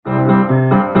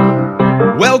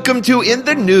welcome to In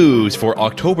the News for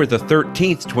October the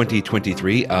 13th,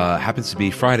 2023. Happens to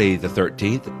be Friday the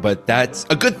 13th, but that's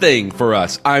a good thing for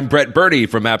us. I'm Brett Birdie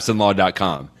from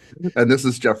appsandlaw.com. And this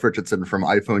is Jeff Richardson from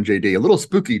iPhone JD. A little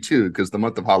spooky, too, because the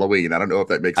month of Halloween. I don't know if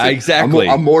that makes it exactly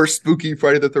a more spooky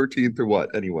Friday the 13th or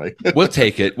what. Anyway. We'll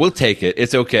take it.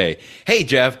 It's okay. Hey,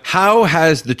 Jeff, how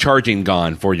has the charging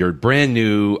gone for your brand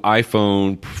new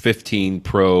iPhone 15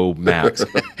 Pro Max?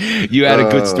 You had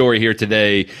a good story here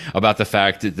today about the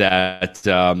fact that,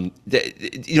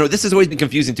 this has always been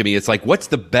confusing to me. It's like, what's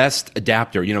the best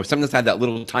adapter? Someone's had that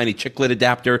little tiny chiclet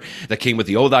adapter that came with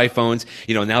the old iPhones.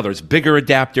 Now there's bigger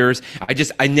adapters.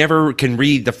 I never can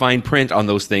read the fine print on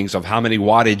those things of how many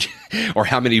wattage or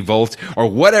how many volts or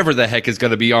whatever the heck is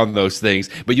going to be on those things.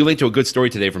 But you linked to a good story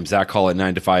today from Zach Hall at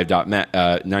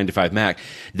 9to5Mac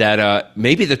that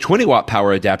maybe the 20-watt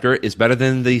power adapter is better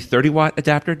than the 30-watt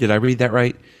adapter. Did I read that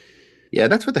right? Yeah,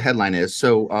 that's what the headline is.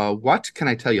 So what can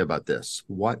I tell you about this?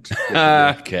 What?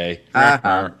 Okay.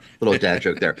 Little dad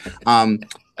joke there.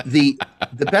 The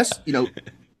best,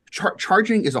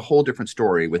 charging is a whole different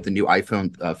story with the new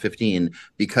iPhone 15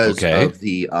 because of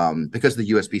the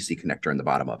USB-C connector in the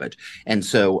bottom of it, and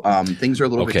so things are a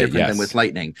little bit different than with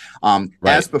Lightning.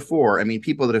 As before,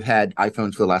 people that have had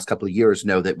iPhones for the last couple of years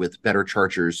know that with better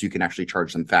chargers, you can actually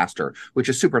charge them faster, which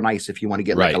is super nice if you want to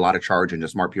get like a lot of charge in a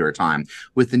smart period of time.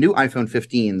 With the new iPhone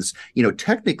 15s,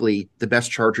 technically the best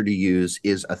charger to use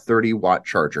is a 30-watt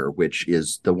charger, which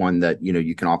is the one that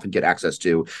you can often get access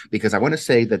to, because I want to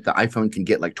say that the iPhone can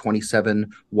get like 27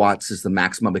 watts is the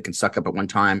maximum it can suck up at one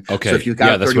time. Okay. So if you've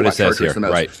got 30-watt chargers, the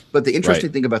most. Right. But the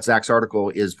interesting thing about Zach's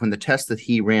article is when the test that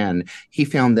he ran, he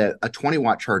found that a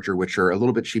 20-watt charger, which are a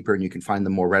little bit cheaper and you can find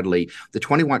them more readily, the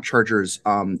 20-watt chargers,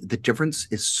 the difference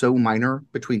is so minor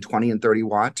between 20 and 30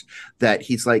 watt that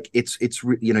he's like,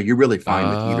 you're really fine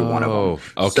with either one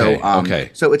of them. Okay.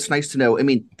 So it's nice to know.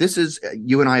 This is,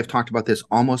 you and I have talked about this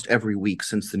almost every week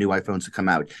since the new iPhones have come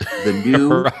out. The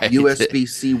new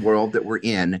USB-C world that we're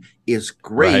in is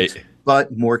great,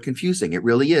 but more confusing. It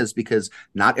really is, because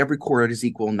not every cord is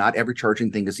equal, not every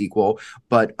charging thing is equal,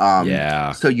 but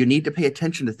so you need to pay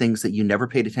attention to things that you never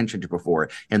paid attention to before.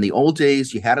 In the old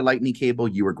days, you had a Lightning cable,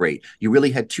 you were great. You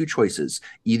really had two choices.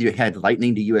 Either you had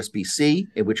Lightning to USB-C,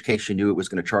 in which case you knew it was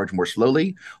going to charge more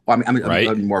slowly,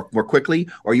 more quickly,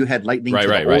 or you had Lightning to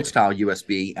the old style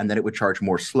USB, and then it would charge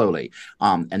more slowly.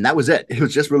 And that was it. It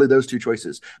was just really those two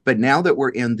choices. But now that we're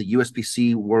in the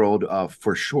USB-C world,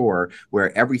 for sure,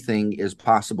 where everything is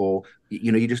possible,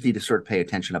 you just need to sort of pay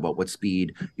attention about what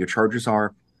speed your chargers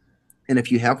are. And if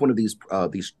you have one of these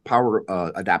power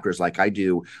adapters like I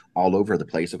do all over the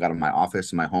place, I've got them in my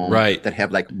office and my home that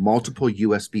have like multiple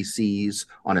USB-Cs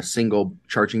on a single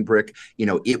charging brick,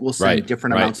 it will send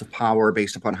different amounts of power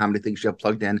based upon how many things you have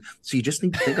plugged in. So you just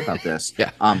need to think about this.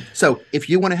 So if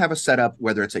you want to have a setup,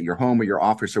 whether it's at your home or your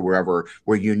office or wherever,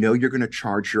 where you're going to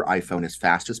charge your iPhone as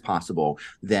fast as possible,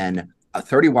 then a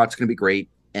 30 watts is going to be great.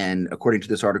 And according to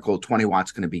this article, 20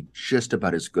 watts going to be just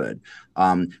about as good.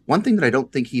 One thing that I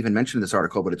don't think he even mentioned in this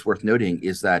article, but it's worth noting,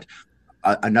 is that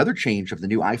another change of the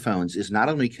new iPhones is not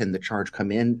only can the charge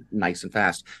come in nice and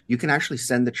fast, you can actually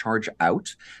send the charge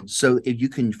out. So if you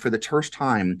can, for the first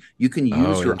time, you can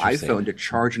use your iPhone to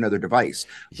charge another device.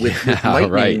 With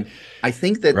Lightning, I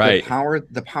think that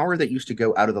the power that used to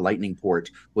go out of the Lightning port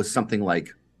was something like,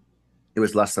 it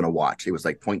was less than a watt. It was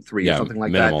like 0.3 or something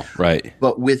like minimal, that. Right.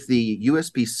 But with the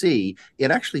USB-C,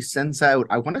 it actually sends out,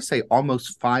 I want to say,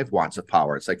 almost 5 watts of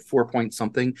power. It's like 4 point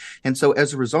something. And so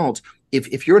as a result,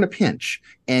 if you're in a pinch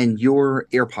and your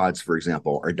AirPods, for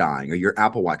example, are dying, or your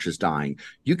Apple Watch is dying,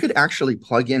 you could actually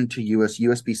plug into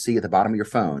USB-C at the bottom of your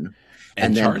phone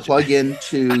and then plug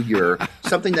into your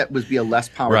something that would be a less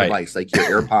power device, like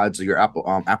your AirPods or your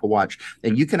Apple Watch,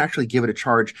 and you can actually give it a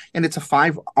charge. And it's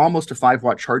almost a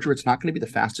 5-watt charger. It's not going to be the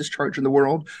fastest charge in the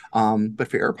world, but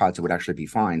for AirPods, it would actually be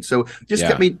fine. So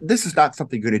this is not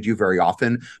something you're going to do very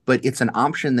often, but it's an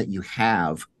option that you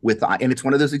have and it's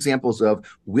one of those examples of,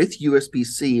 with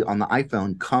USB-C on the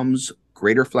iPhone comes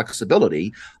greater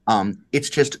flexibility. It's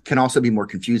just can also be more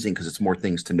confusing because it's more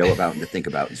things to know about and to think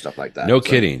about and stuff like that. No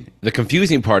kidding. The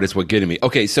confusing part is what getting me.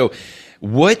 Okay, so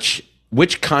which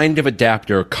kind of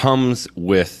adapter comes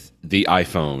with the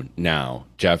iPhone now,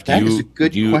 Jeff? That is a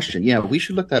good question. Yeah, we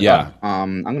should look that up.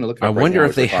 I'm going to look it up. I wonder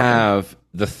if they have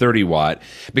the 30 watt,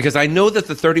 because I know that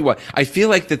the 30 watt, I feel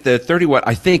like that the 30 watt,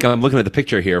 I think I'm looking at the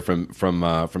picture here from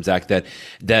Zach,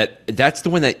 that's the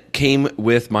one that came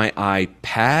with my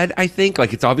iPad, I think.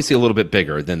 Like, it's obviously a little bit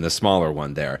bigger than the smaller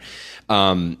one there.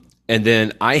 And And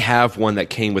then I have one that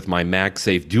came with my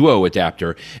MagSafe Duo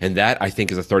adapter, and that I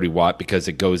think is a 30 watt because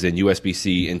it goes in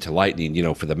USB-C into Lightning,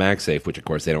 for the MagSafe, which of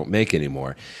course they don't make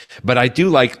anymore. But I do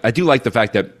like the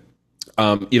fact that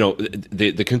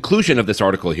the conclusion of this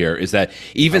article here is that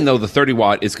even though the 30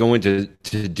 watt is going to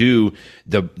do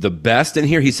the best in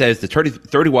here, he says the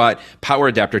 30 watt power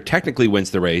adapter technically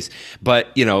wins the race.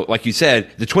 But, like you said,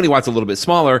 the 20 watts a little bit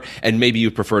smaller, and maybe you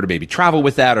prefer to maybe travel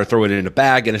with that or throw it in a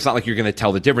bag. And it's not like you're going to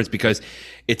tell the difference because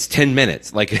it's 10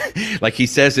 minutes. Like he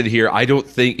says in here, I don't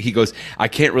think, he goes, I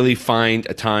can't really find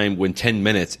a time when 10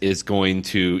 minutes is going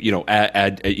to,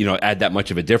 add that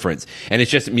much of a difference. And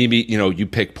it's just maybe, you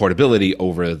pick portability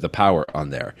over the power on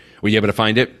there. Were you able to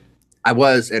find it? I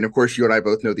was, and of course, you and I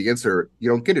both know the answer. You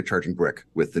don't get a charging brick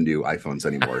with the new iPhones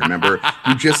anymore. Remember,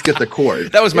 you just get the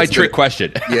cord. That was my trick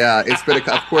question. Yeah, it's been.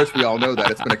 Of course, we all know that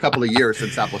it's been a couple of years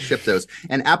since Apple shipped those.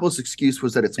 And Apple's excuse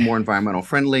was that it's more environmental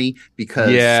friendly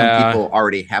because some people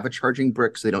already have a charging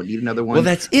brick, so they don't need another one. Well,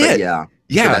 that's it. But yeah.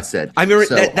 Yeah, so that's it. I remember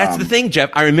that's the thing, Jeff.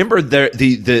 I remember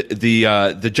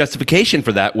the justification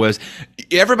for that was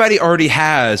everybody already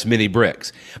has mini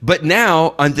bricks, but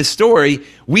now on this story,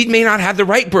 we may not have the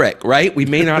right brick, right? We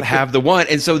may not have the one,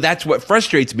 and so that's what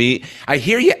frustrates me. I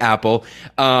hear you, Apple.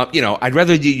 I'd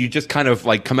rather you just kind of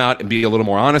like come out and be a little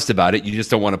more honest about it. You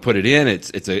just don't want to put it in.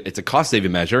 It's a cost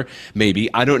saving measure, maybe.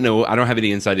 I don't know. I don't have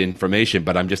any inside information,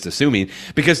 but I'm just assuming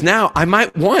because now I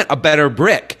might want a better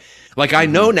brick. Like I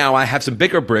know now I have some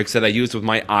bigger bricks that I use with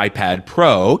my iPad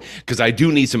Pro because I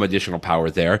do need some additional power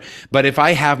there. But if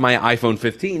I have my iPhone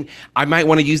 15, I might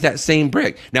want to use that same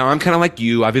brick. Now I'm kind of like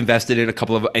you. I've invested in a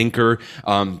couple of Anchor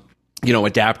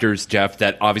adapters, Jeff,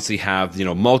 that obviously have,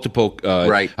 multiple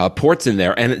ports in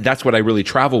there. And that's what I really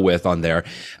travel with on there,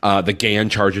 the GAN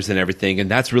chargers and everything. And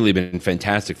that's really been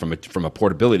fantastic from a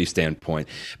portability standpoint.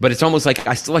 But it's almost like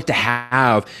I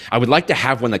would like to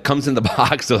have one that comes in the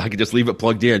box so I can just leave it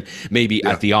plugged in, maybe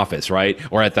at the office, right?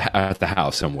 Or at the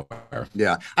house somewhere.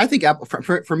 Yeah. I think Apple,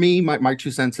 for me, my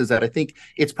 2 cents is that I think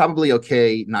it's probably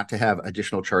okay not to have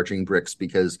additional charging bricks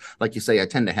because, like you say, I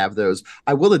tend to have those.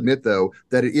 I will admit, though,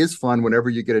 that it is fun whenever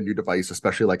you get a new device,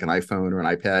 especially like an iPhone or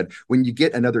an iPad, when you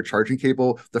get another charging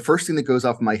cable, the first thing that goes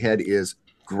off in my head is,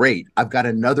 great, I've got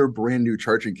another brand new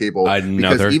charging cable.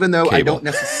 Because even though I don't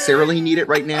necessarily need it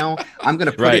right now, I'm going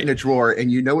to put it in a drawer,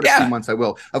 and in a few months I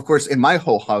will. Of course, in my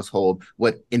whole household,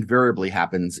 what invariably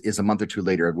happens is a month or two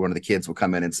later, one of the kids will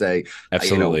come in and say,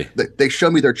 absolutely, they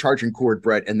show me their charging cord,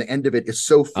 Brett, and the end of it is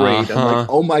so frayed. I'm like,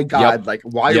 oh my God, like,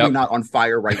 why are we not on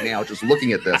fire right now just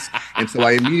looking at this? And so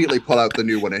I immediately pull out the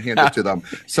new one and hand it to them.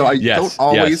 So I don't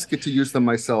always get to use them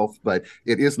myself, but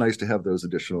it is nice to have those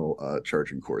additional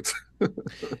charging cords.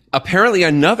 Apparently,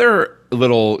 another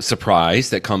little surprise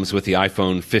that comes with the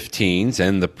iPhone 15s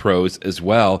and the Pros as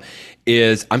well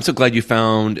is, I'm so glad you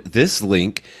found this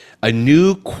link, a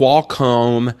new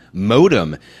Qualcomm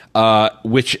modem,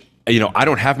 which I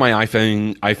don't have my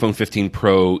iPhone 15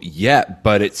 Pro yet,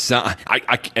 but it's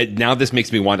now this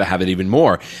makes me want to have it even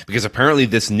more because apparently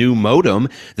this new modem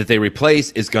that they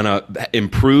replace is going to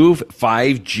improve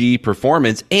 5G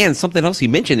performance. And something else he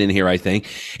mentioned in here, I think,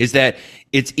 is that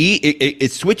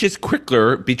it switches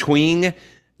quicker between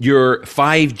your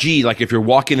 5G, like if you're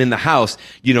walking in the house,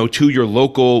 to your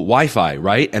local Wi-Fi,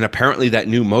 right? And apparently that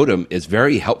new modem is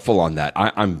very helpful on that.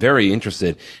 I'm very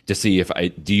interested to see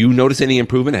do you notice any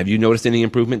improvement? Have you noticed any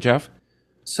improvement, Jeff?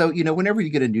 So, whenever you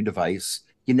get a new device,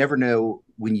 you never know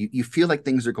when you feel like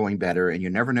things are going better, and you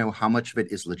never know how much of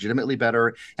it is legitimately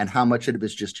better and how much of it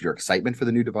is just your excitement for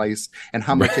the new device and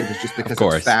how much of it is just because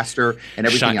it's faster and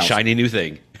everything else. Shiny new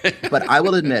thing. But I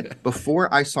will admit,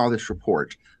 before I saw this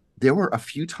report, there were a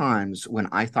few times when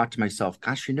I thought to myself,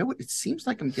 gosh, what? It seems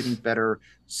like I'm getting better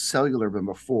cellular than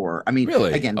before. I mean,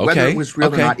 really? Again, whether it was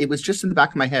real or not, it was just in the back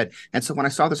of my head. And so when I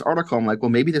saw this article, I'm like, well,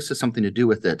 maybe this has something to do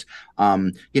with it.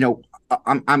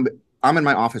 I'm in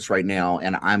my office right now,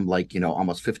 and I'm like,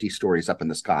 almost 50 stories up in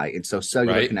the sky. And so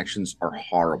cellular connections are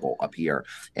horrible up here.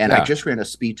 And I just ran a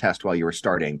speed test while you were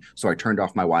starting. So I turned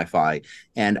off my Wi-Fi,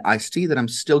 and I see that I'm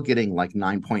still getting like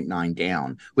 9.9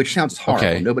 down, which sounds horrible.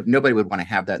 Okay. Nobody would want to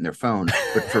have that in their phone.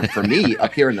 But for me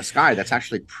up here in the sky, that's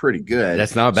actually pretty good.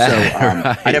 That's not bad.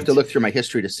 So I'd have to look through my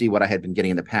history to see what I had been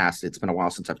getting in the past. It's been a while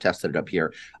since I've tested it up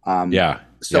here.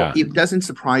 So it doesn't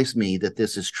surprise me that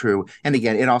this is true. And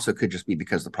again, it also could just be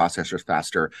because the processor is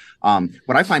faster.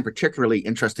 What I find particularly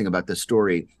interesting about this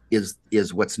story is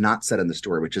what's not said in the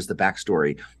story, which is the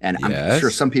backstory. And I'm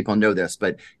sure some people know this,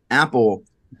 but Apple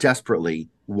desperately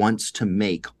wants to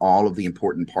make all of the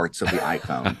important parts of the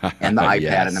iPhone and the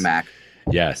iPad and the Mac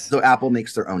Yes. So Apple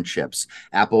makes their own chips.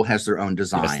 Apple has their own Yes,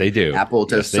 design. they do. Apple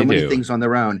does Yes, they so many do. things on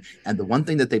their own. And the one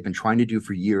thing that they've been trying to do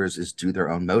for years is do their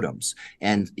own modems.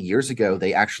 And years ago,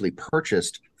 they actually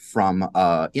purchased from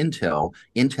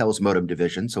Intel's modem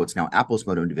division. So it's now Apple's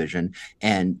modem division.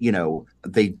 And,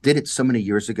 they did it so many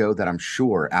years ago that I'm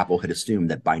sure Apple had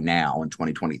assumed that by now in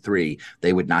 2023,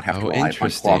 they would not have to Oh, rely upon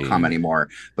Qualcomm interesting. anymore.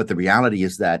 But the reality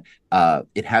is that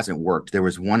it hasn't worked. There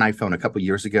was one iPhone a couple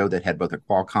years ago that had both a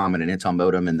Qualcomm and an Intel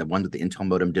modem, and the one with the Intel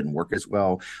modem didn't work as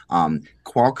well.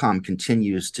 Qualcomm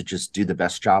continues to just do the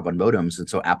best job on modems, and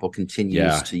so Apple continues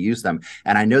Yeah. to use them.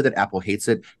 And I know that Apple hates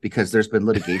it because there's been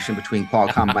litigation between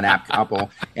Qualcomm and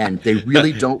Apple, and they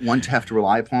really don't want to have to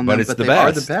rely upon But them, it's but the they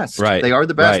are the best. best. Right. They are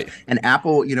the best. Right. And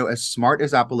Apple, as smart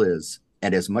as Apple is,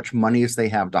 and as much money as they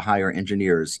have to hire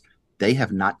engineers, they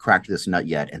have not cracked this nut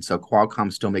yet, and so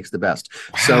Qualcomm still makes the best.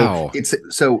 Wow.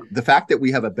 So the fact that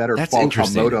we have a better That's Qualcomm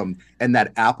interesting. modem and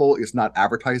that Apple is not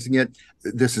advertising it,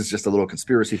 this is just a little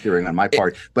conspiracy theory on my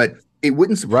part. But it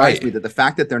wouldn't surprise me Right. that the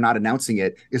fact that they're not announcing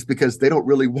it is because they don't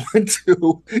really want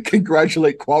to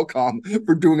congratulate Qualcomm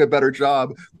for doing a better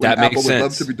job when That makes Apple would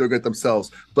love sense. to be doing it themselves.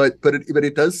 But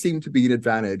it does seem to be an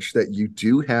advantage that you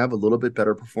do have a little bit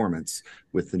better performance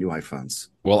with the new iPhones.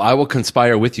 Well, I will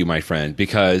conspire with you, my friend,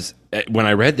 because when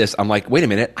I read this, I'm like, wait a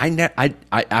minute.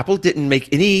 Apple didn't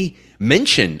make any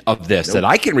mention of this Nope. that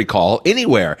I can recall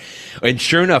anywhere. And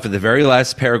sure enough, in the very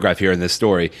last paragraph here in this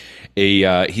story,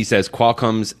 he says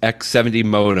Qualcomm's X70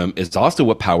 modem is also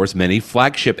what powers many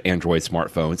flagship Android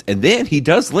smartphones. And then he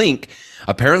does link,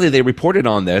 apparently they reported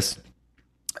on this,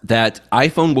 that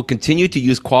iPhone will continue to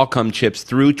use Qualcomm chips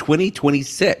through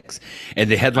 2026.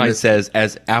 And the headline says,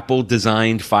 as Apple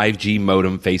designed 5G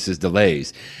modem faces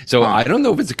delays. So I don't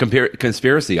know if it's a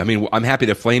conspiracy. I mean, I'm happy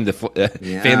to fan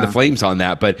the flames on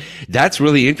that, but that's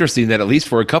really interesting that at least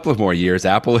for a couple of more years,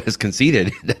 Apple has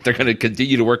conceded that they're going to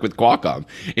continue to work with Qualcomm.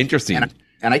 Interesting.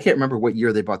 And I can't remember what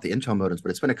year they bought the Intel modems,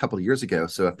 but it's been a couple of years ago.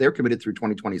 So if they're committed through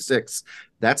 2026,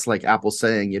 that's like Apple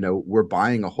saying, we're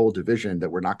buying a whole division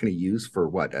that we're not going to use for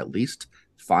what, at least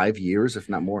 5 years, if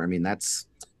not more. I mean,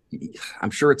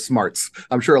 I'm sure it's smarts.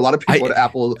 I'm sure a lot of people at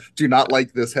Apple do not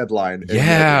like this headline.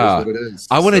 Yeah, it is.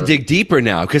 I want to dig deeper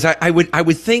now because I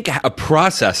would think a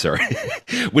processor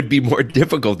would be more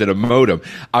difficult than a modem.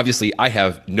 Obviously, I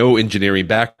have no engineering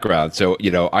background, so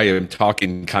I am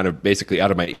talking kind of basically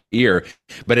out of my ear.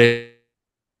 But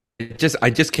I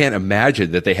just can't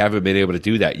imagine that they haven't been able to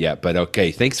do that yet. But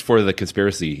okay, thanks for the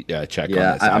conspiracy check.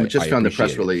 Yeah, on this. I'm just on the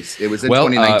press release. It was in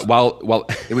 2019.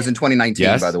 It was in 2019,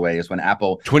 yes? by the way, is when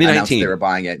Apple 2019 announced they were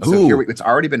buying it. So it's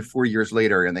already been 4 years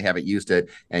later, and they haven't used it.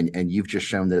 And you've just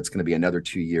shown that it's going to be another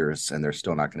 2 years, and they're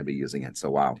still not going to be using it. So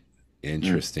wow,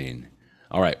 interesting.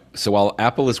 All right. So while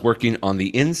Apple is working on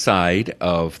the inside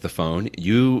of the phone,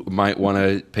 you might want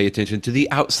to pay attention to the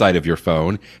outside of your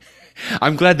phone.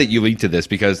 I'm glad that you linked to this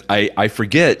because I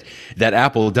forget that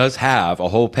Apple does have a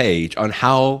whole page on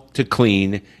how to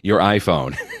clean your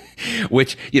iPhone.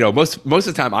 Which, most of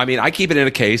the time, I mean, I keep it in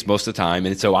a case most of the time.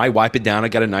 And so I wipe it down. I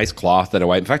got a nice cloth that I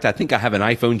wipe. In fact, I think I have an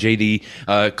iPhone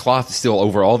JD cloth still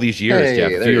over all these years,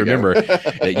 Jeff. If you remember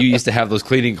that you used to have those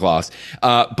cleaning cloths.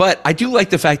 But I do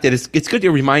like the fact that it's good to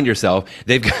remind yourself.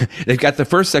 They've got the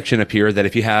first section up here that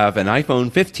if you have an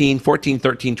iPhone 15, 14,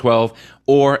 13, 12,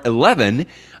 or 11,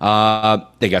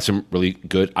 they got some really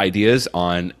good ideas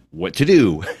on what to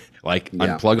do. Like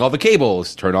unplug all the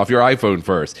cables, turn off your iPhone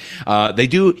first. They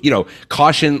do,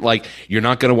 caution, like you're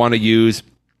not going to want to use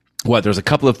there's a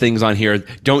couple of things on here.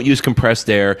 Don't use compressed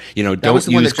air. That don't was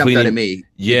the use one that cleaning. jumped out at me.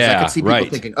 Yeah, I could see people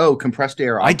thinking, "Oh, compressed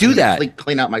air." I do that.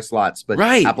 Clean out my slots, but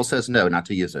Apple says no, not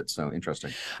to use it. So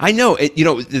interesting. I know.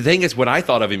 The thing is, what I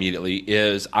thought of immediately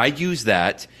is I use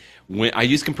that. When I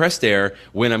use compressed air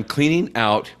when I'm cleaning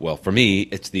out, well, for me,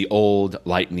 it's the old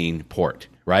Lightning port,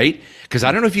 right? Because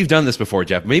I don't know if you've done this before,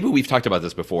 Jeff. Maybe we've talked about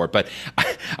this before, but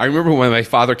I remember when my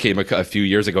father came a few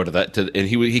years ago and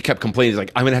he kept complaining. He's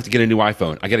like, "I'm gonna have to get a new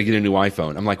iPhone. I got to get a new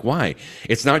iPhone." I'm like, "Why?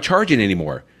 It's not charging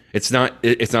anymore. It's not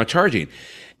charging."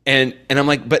 And I'm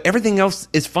like, "But everything else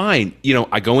is fine."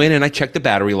 I go in and I check the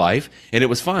battery life, and it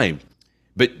was fine.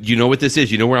 But you know what this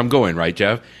is? You know where I'm going, right,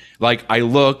 Jeff? Like I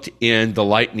looked in the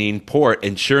Lightning port,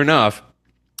 and sure enough,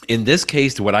 in this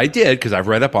case, what I did, because I've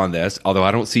read up on this, although I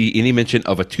don't see any mention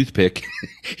of a toothpick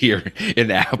here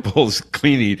in Apple's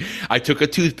cleaning, I took a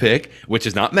toothpick, which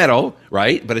is not metal,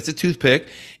 right? But it's a toothpick,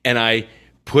 and I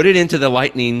put it into the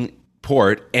Lightning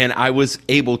port, and I was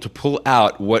able to pull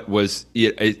out what was,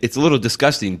 it's a little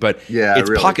disgusting, but it's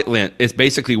really pocket lint is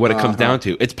basically what it comes down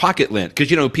to. It's pocket lint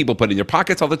because people put it in their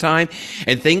pockets all the time,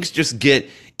 and things just get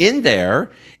in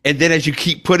there. And then as you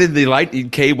keep putting the lightning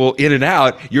cable in and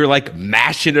out, you're like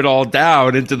mashing it all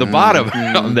down into the bottom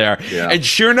on there. Yeah. And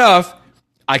sure enough,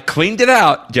 I cleaned it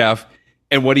out, Jeff.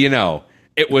 And what do you know?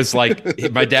 It was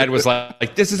like, my dad was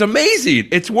like, this is amazing.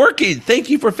 It's working. Thank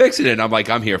you for fixing it. And I'm like,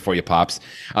 I'm here for you, Pops.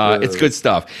 It's good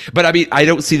stuff. But I mean, I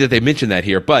don't see that they mentioned that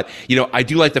here. But, you know, I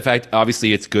do like the fact,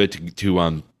 obviously, it's good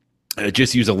to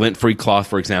just use a lint-free cloth,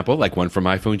 for example, like one from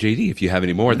iPhone JD, if you have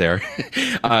any more there.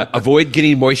 Avoid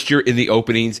getting moisture in the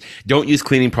openings. Don't use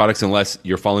cleaning products unless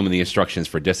you're following the instructions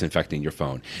for disinfecting your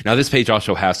phone. Now, this page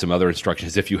also has some other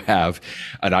instructions. If you have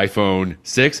an iPhone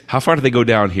 6, how far do they go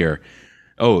down here?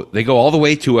 Oh, they go all the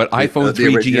way to an iPhone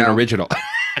 3G and original.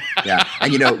 Yeah.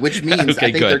 And, you know, which means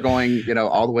I think they're going, you know,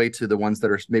 all the way to the ones that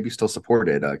are maybe still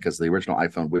supported because the original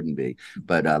iPhone wouldn't be.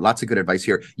 But lots of good advice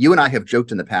here. You and I have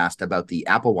joked in the past about the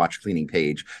Apple Watch cleaning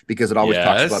page because it always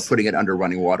talks about putting it under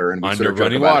running water. And under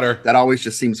running water. That always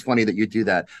just seems funny that you do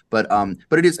that. But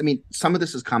it is, I mean, some of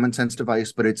this is common sense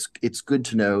advice, but it's good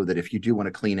to know that if you do want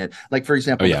to clean it, like, for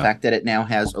example, the fact that it now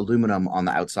has aluminum on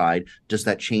the outside, does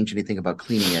that change anything about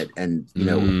cleaning it? And, you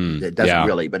know, it doesn't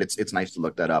really, but it's nice to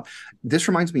look that up. This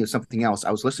reminds me of something else.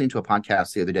 I was listening to a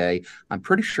podcast the other day. I'm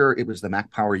pretty sure it was the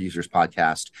Mac Power Users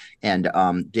podcast. And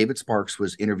David Sparks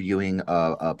was interviewing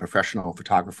a professional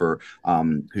photographer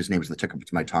whose name is on the tip of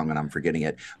my tongue and I'm forgetting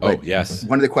it. But yes.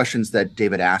 One of the questions that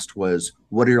David asked was,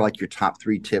 what are your top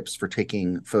 3 tips for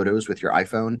taking photos with your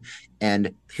iPhone?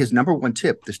 And his number one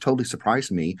tip, this totally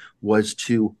surprised me, was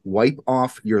to wipe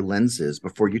off your lenses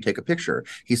before you take a picture.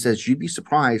 He says, you'd be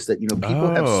surprised that, you know,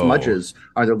 people have smudges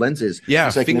on their lenses.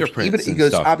 Yeah, like, fingerprints. He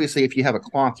goes, stuff. Obviously, if you have a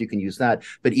cloth, you can use that.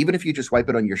 But even if you just wipe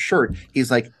it on your shirt, he's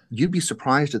like, you'd be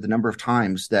surprised at the number of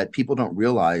times that people don't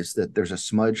realize that there's a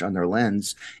smudge on their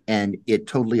lens and it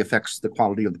totally affects the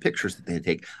quality of the pictures that they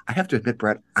take. I have to admit,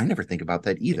 Brett, I never think about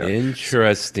that either.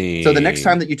 Interesting. So the next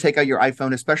time that you take out your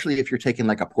iPhone, especially if you're taking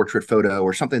like a portrait photo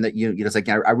or something that you know, it's like,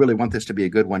 I really want this to be a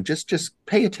good one, just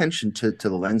pay attention to the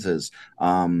lenses.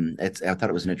 I thought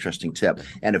it was an interesting tip.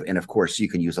 And of course, you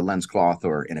can use a lens cloth,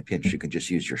 or in a pinch, you can just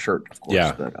use your shirt, of course.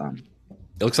 Yeah. But,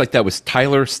 it looks like that was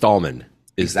Tyler Stallman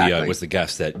was the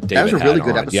guest that David That was a really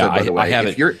good on. episode, by the way.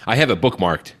 I have it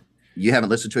bookmarked. You haven't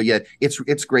listened to it yet.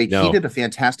 It's great. No. He did a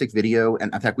fantastic video,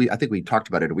 and in fact, I think we talked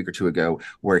about it a week or two ago,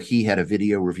 where he had a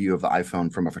video review of the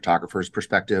iPhone from a photographer's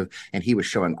perspective, and he was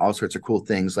showing all sorts of cool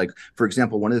things. Like, for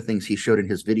example, one of the things he showed in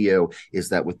his video is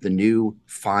that with the new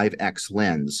 5X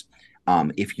lens,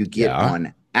 if you get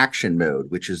on action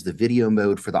mode, which is the video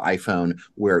mode for the iPhone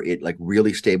where it like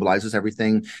really stabilizes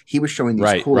everything. He was showing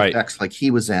these cool effects. Like,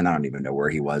 he was in, I don't even know where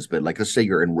he was, but like, let's say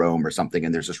you're in Rome or something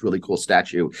and there's this really cool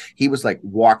statue. He was like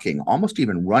walking, almost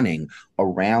even running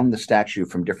around the statue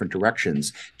from different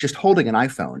directions, just holding an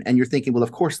iPhone. And you're thinking, well,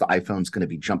 of course the iPhone's going to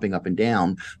be jumping up and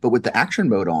down, but with the action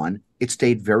mode on, it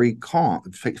stayed very calm,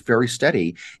 very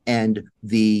steady. And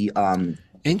the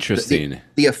interesting.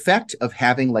 The effect of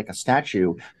having like a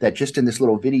statue that just in this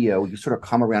little video, you sort of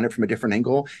come around it from a different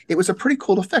angle. It was a pretty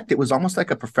cool effect. It was almost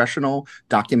like a professional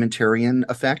documentarian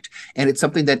effect. And it's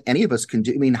something that any of us can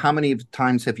do. I mean, how many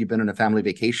times have you been on a family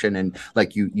vacation and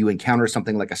like you encounter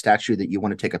something like a statue that you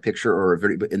want to take a picture or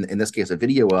in this case, a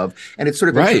video of, and it's sort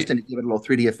of interesting to give it a little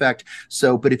 3D effect.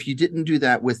 So, but if you didn't do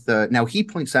that with now he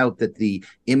points out that the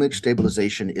image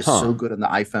stabilization is so good on the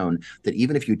iPhone that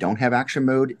even if you don't have action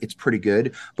mode, it's pretty good.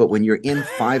 But when you're in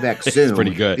 5X zoom,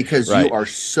 pretty good. Because you are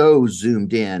so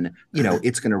zoomed in, you know,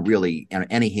 it's going to really, and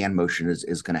any hand motion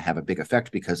is going to have a big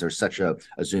effect because there's such a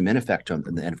zoom in effect.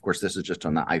 And of course, this is just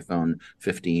on the iPhone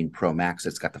 15 Pro Max.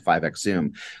 It's got the 5X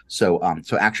zoom. So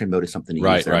action mode is something to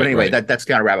use there. But anyway, that's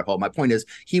down a rabbit hole. My point is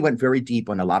he went very deep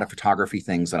on a lot of photography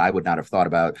things that I would not have thought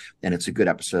about. And it's a good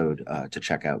episode to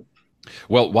check out.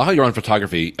 Well, while you're on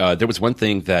photography, there was one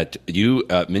thing that you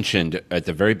mentioned at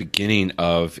the very beginning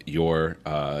of your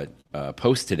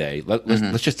post today.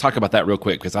 Let's just talk about that real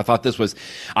quick, because I thought this was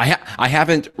I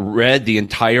haven't read the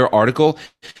entire article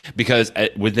because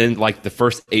within like the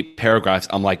first 8 paragraphs,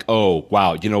 I'm like, oh,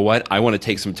 wow, you know what? I want to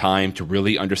take some time to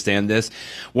really understand this.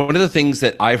 One of the things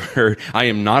that I've heard, I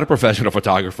am not a professional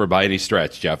photographer by any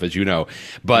stretch, Jeff, as you know,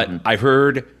 but I've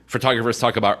heard photographers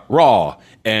talk about RAW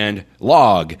and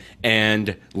log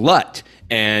and LUT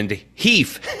and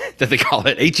HEIF, that they call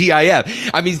it,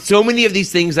 HEIF. I mean, so many of these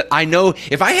things that I know,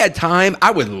 if I had time,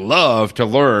 I would love to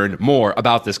learn more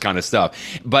about this kind of stuff.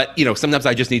 But, you know, sometimes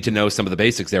I just need to know some of the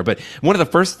basics there. But one of the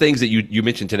first things that you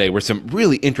mentioned today were some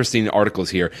really interesting articles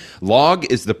here. Log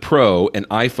is the Pro and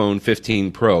iPhone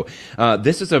 15 Pro.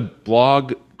 This is a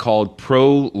blog called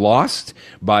Pro Lost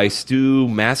by Stu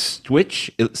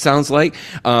Mastwich, it sounds like.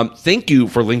 Thank you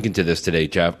for linking to this today,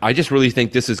 Jeff. I just really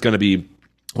think this is going to be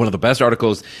one of the best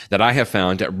articles that I have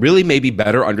found that really made me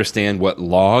better understand what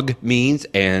log means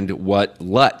and what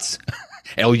LUTs,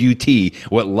 LUT,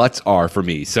 what LUTs are for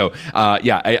me. So,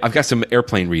 I've got some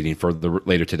airplane reading for the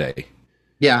later today.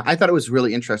 Yeah, I thought it was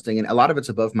really interesting, and a lot of it's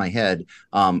above my head.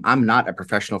 I'm not a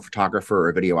professional photographer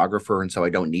or videographer, and so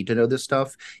I don't need to know this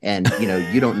stuff. And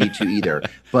you don't need to either.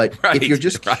 But if you're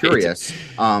just curious,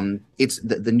 it's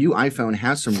the new iPhone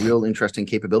has some real interesting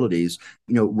capabilities.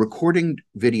 Recording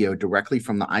video directly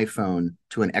from the iPhone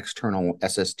to an external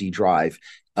SSD drive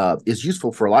is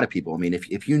useful for a lot of people. I mean,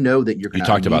 if you know that you're going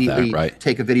to immediately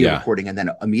take a video recording and then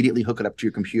immediately hook it up to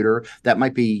your computer, that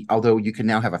might be, although you can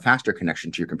now have a faster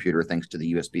connection to your computer thanks to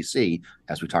the USB-C,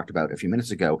 as we talked about a few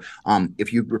minutes ago.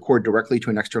 If you record directly to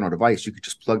an external device, you could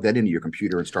just plug that into your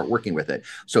computer and start working with it.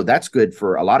 So that's good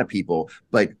for a lot of people.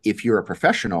 But if you're a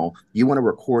professional, you want to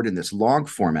record in this log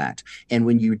format. And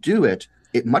when you do it,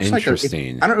 much like I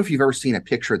don't know if you've ever seen a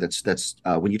picture that's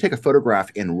when you take a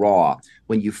photograph in RAW,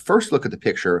 when you first look at the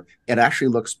picture, it actually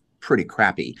looks pretty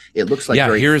crappy. It looks like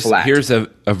very flat. Here's a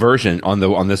version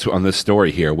on this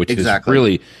story here, which is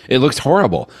really, it looks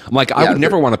horrible. I'm like, I would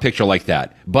never want a picture like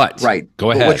that. But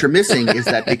go ahead. But what you're missing is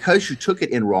that because you took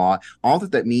it in RAW, all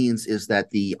that means is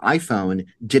that the iPhone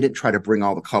didn't try to bring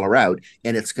all the color out,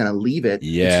 and it's going to leave it.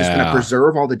 Yeah. It's just going to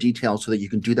preserve all the details so that you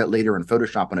can do that later in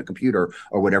Photoshop on a computer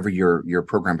or whatever your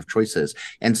program of choice is.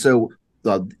 And so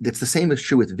it's the same is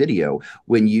true with video.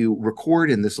 When you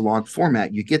record in this log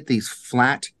format, you get these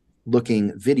flat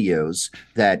looking videos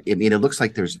that it looks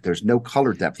like there's no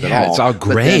color depth at all. It's all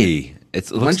gray.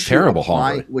 It looks terrible.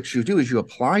 What you do is you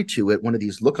apply to it one of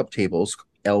these lookup tables,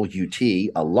 LUT, a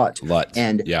LUT.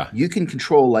 And you can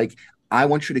control, like, I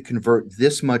want you to convert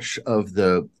this much of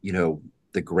the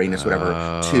grayness,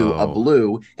 whatever, to a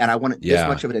blue, and I want this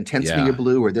much of an intensity of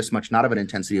blue or this much not of an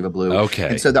intensity of a blue. Okay.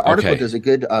 And so the article does a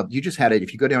good, you just had it,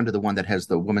 if you go down to the one that has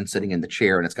the woman sitting in the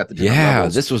chair and it's got the different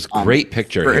levels, this was great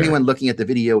picture. For anyone looking at the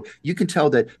video, you can tell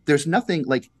that there's nothing,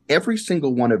 like every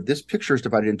single one of this picture is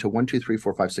divided into 1, 2, 3,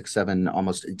 4, 5, 6, 7,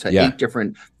 almost into 8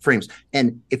 different frames.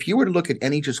 And if you were to look at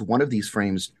any just one of these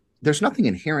frames, there's nothing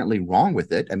inherently wrong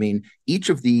with it. I mean, each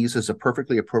of these is a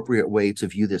perfectly appropriate way to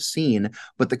view this scene,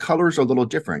 but the colors are a little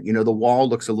different. The wall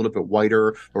looks a little bit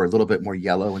whiter or a little bit more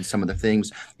yellow in some of the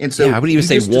things. And so I would even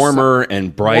say warmer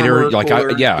and brighter.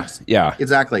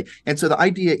 Exactly. And so the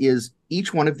idea is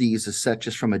each one of these is set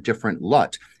just from a different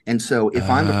LUT. And so if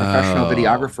I'm a professional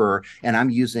videographer and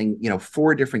I'm using,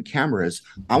 4 different cameras,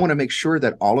 I want to make sure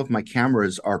that all of my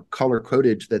cameras are color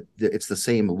coded, that it's the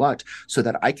same LUT, so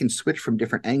that I can switch from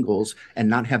different angles and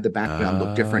not have the background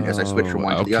look different as I switch from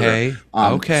one to the other.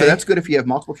 So that's good if you have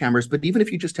multiple cameras, but even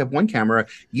if you just have one camera,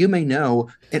 you may know,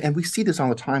 and we see this all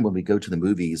the time when we go to the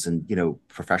movies and,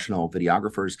 professional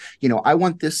videographers, I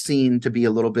want this scene to be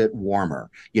a little bit warmer,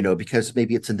 because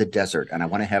maybe it's in the desert and I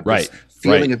want to have this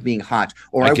feeling of being hot,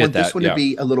 or I want this one to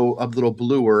be a little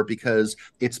bluer because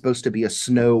it's supposed to be a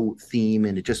snow theme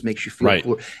and it just makes you feel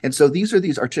cool. And so these are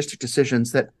these artistic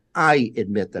decisions that I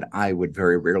admit that I would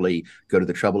very rarely go to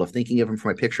the trouble of thinking of them for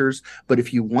my pictures. But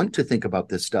if you want to think about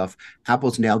this stuff,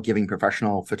 Apple's now giving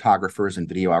professional photographers and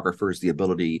videographers the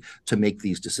ability to make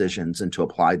these decisions and to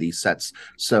apply these sets.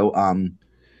 So,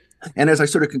 and as I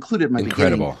sort of concluded my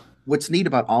beginning, what's neat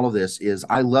about all of this is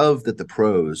I love that the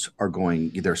pros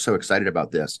they're so excited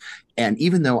about this. And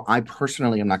even though I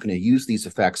personally am not going to use these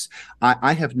effects,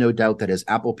 I have no doubt that as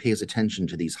Apple pays attention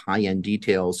to these high-end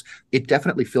details, it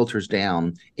definitely filters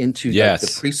down into the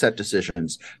preset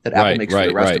decisions that Apple makes for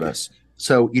the rest of us.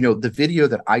 So, the video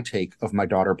that I take of my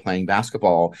daughter playing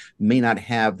basketball may not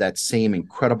have that same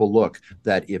incredible look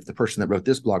that if the person that wrote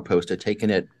this blog post had taken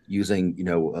it using,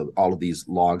 all of these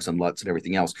logs and LUTs and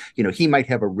everything else, he might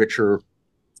have a richer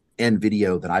end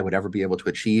video than I would ever be able to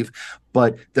achieve.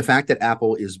 But the fact that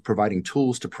Apple is providing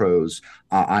tools to pros,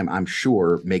 I'm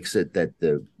sure makes it that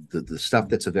the stuff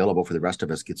that's available for the rest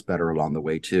of us gets better along the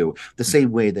way too. The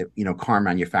same way that car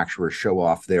manufacturers show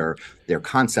off their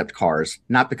concept cars,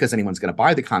 not because anyone's going to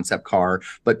buy the concept car,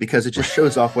 but because it just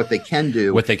shows off what they can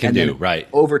do.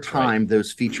 Over time,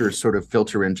 those features sort of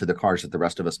filter into the cars that the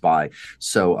rest of us buy.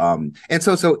 So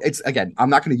so it's, again, I'm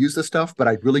not going to use this stuff, but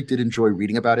I really did enjoy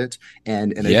reading about it.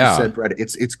 And as you said, Brett,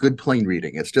 it's good plain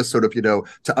reading. It's just sort of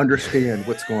to understand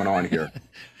what's going on here.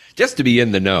 Just to be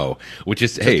in the know, which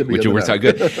works out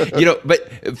good.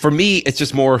 But for me, it's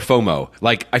just more FOMO.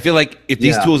 Like, I feel like if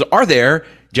these tools are there,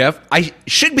 Jeff, I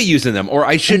should be using them, or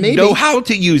I should know how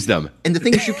to use them. And the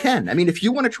thing is, you can. I mean, if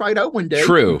you want to try it out one day,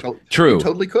 true, you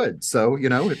totally could. So,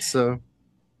 it's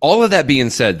All of that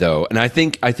being said, though, and I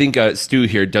think Stu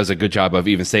here does a good job of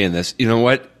even saying this. You know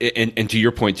what? And to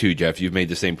your point too, Jeff, you've made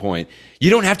the same point. You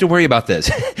don't have to worry about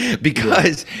this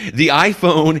because the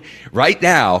iPhone right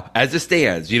now, as it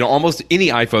stands, almost any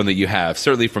iPhone that you have,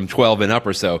 certainly from 12 and up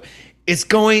or so, it's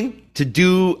going to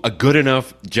do a good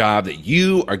enough job that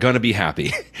you are going to be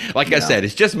happy. Like I said,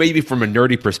 it's just maybe from a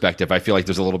nerdy perspective, I feel like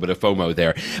there's a little bit of FOMO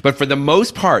there. But for the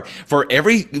most part,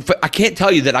 I can't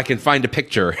tell you that I can find a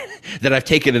picture that I've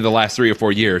taken in the last 3 or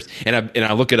 4 years, and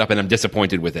I look it up and I'm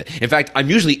disappointed with it. In fact, I'm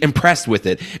usually impressed with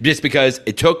it just because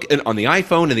it took on the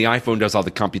iPhone, and the iPhone does all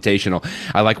the computational.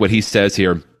 I like what he says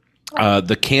here.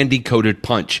 The candy coated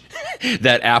punch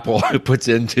that Apple puts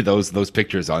into those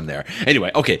pictures on there.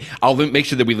 Anyway, okay, I'll make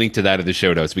sure that we link to that in the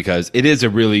show notes because it is a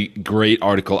really great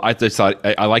article. I just thought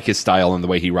I like his style and the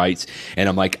way he writes, and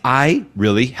I'm like, I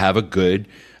really have a good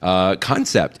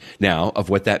concept now of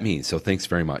what that means. So thanks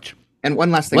very much. And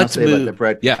one last thing I'll say about that,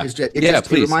 Brett, is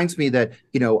it reminds me that,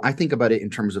 I think about it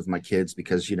in terms of my kids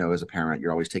because, as a parent,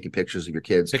 you're always taking pictures of your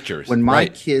kids. When my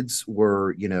kids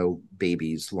were,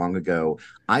 babies long ago,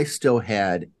 I still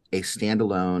had a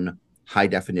standalone high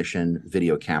definition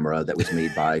video camera that was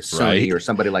made by Sony or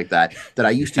somebody like that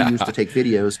I used to use to take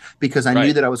videos because I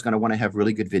knew that I was going to want to have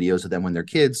really good videos of them when they're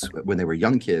kids, when they were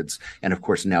young kids. And of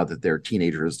course, now that they're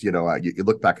teenagers, you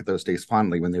look back at those days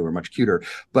fondly when they were much cuter.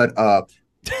 But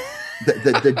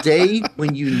the day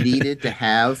when you needed to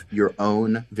have your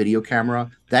own video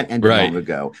camera, that ended long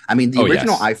ago. I mean, the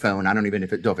original iPhone, I don't even know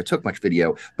if it took much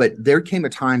video, but there came a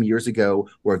time years ago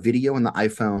where video on the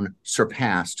iPhone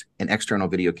surpassed an external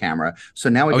video camera. So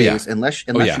nowadays, unless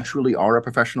you truly are a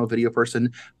professional video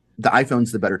person, the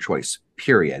iPhone's the better choice,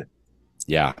 period.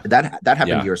 Yeah. That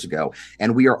happened years ago.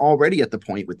 And we are already at the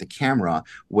point with the camera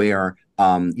where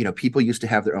people used to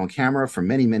have their own camera for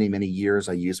many, many, many years.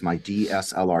 I used my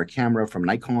DSLR camera from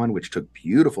Nikon, which took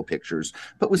beautiful pictures,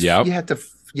 but you had to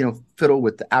fiddle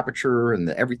with the aperture and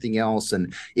the everything else,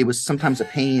 and it was sometimes a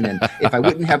pain. And if I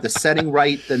wouldn't have the setting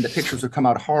right, then the pictures would come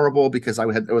out horrible because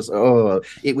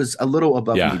it was a little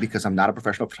above me because I'm not a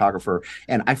professional photographer.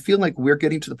 And I feel like we're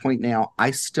getting to the point now.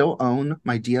 I still own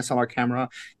my DSLR camera,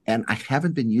 and I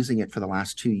haven't been using it for the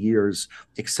last 2 years,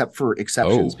 except for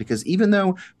exceptions. Because even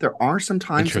though there are some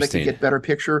times that I can get better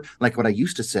picture, like what I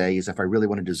used to say is if I really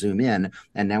wanted to zoom in,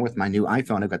 and now with my new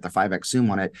iPhone, I've got the 5x zoom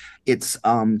on it. It's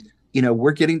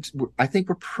I think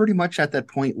we're pretty much at that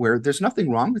point where there's nothing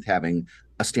wrong with having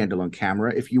a standalone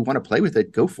camera. If you want to play with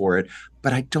it, go for it.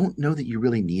 But I don't know that you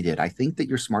really need it. I think that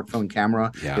your smartphone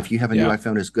camera, if you have a new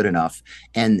iPhone, is good enough.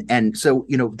 And so,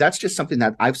 that's just something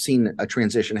that I've seen a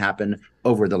transition happen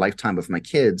over the lifetime of my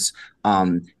kids.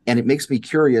 And it makes me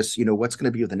curious, what's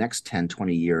going to be the next 10,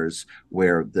 20 years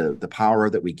where the power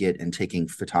that we get in taking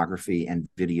photography and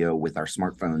video with our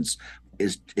smartphones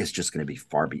is just going to be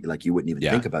like you wouldn't even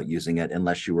think about using it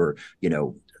unless you were,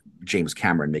 James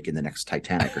Cameron making the next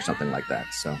Titanic or something like that.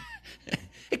 So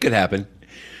it could happen.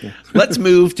 Yeah. Let's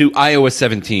move to iOS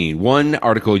 17. One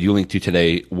article you linked to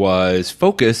today was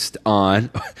focused on,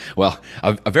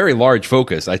 a very large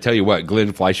focus. I tell you what,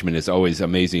 Glenn Fleischman is always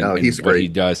amazing in what he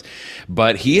does.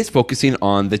 But he is focusing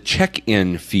on the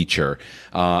check-in feature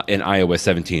in iOS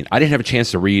 17. I didn't have a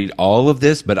chance to read all of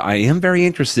this, but I am very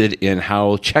interested in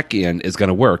how check-in is going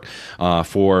to work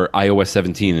for iOS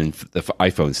 17 and the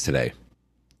iPhones today.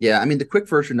 Yeah, I mean, the quick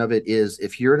version of it is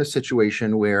if you're in a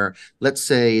situation where, let's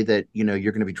say that, you're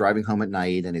going to be driving home at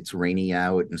night and it's rainy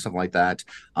out and something like that,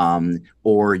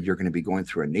 or you're going to be going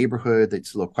through a neighborhood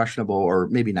that's a little questionable, or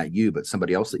maybe not you, but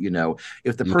somebody else that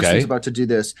if the person's about to do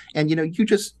this and,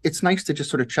 it's nice to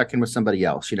just sort of check in with somebody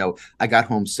else. I got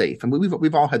home safe. And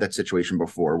we've all had that situation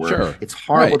before where it's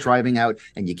horrible driving out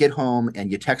and you get home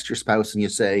and you text your spouse and you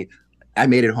say, I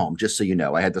made it home, just so you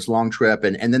know. I had this long trip,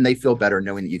 and then they feel better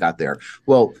knowing that you got there.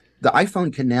 Well, the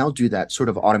iPhone can now do that sort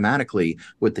of automatically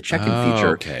with the check-in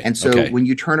feature. And so when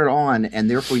you turn it on, and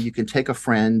therefore you can take a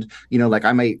friend, like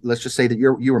let's just say that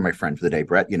you were my friend for the day,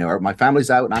 Brett, or my family's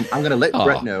out and I'm going to let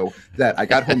Brett know that I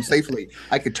got home safely.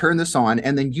 I could turn this on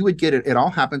and then you would get it. It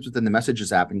all happens within the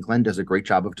Messages app, and Glenn does a great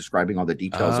job of describing all the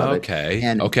details of it.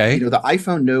 And the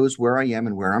iPhone knows where I am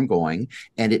and where I'm going,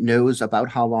 and it knows about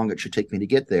how long it should take me to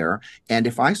get there. And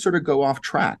if I sort of go off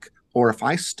track, or if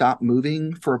I stop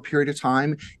moving for a period of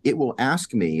time, it will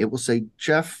ask me, it will say,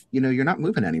 Jeff, you're not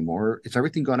moving anymore. Is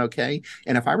everything going okay?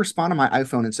 And if I respond to my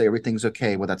iPhone and say everything's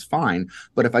okay, well, that's fine.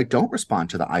 But if I don't respond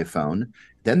to the iPhone,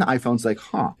 then the iPhone's like,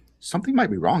 something might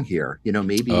be wrong here.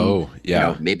 Maybe, Oh,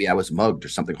 yeah. maybe I was mugged or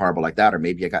something horrible like that, or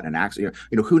maybe I got in an accident.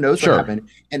 Who knows what Sure. happened?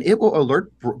 And it will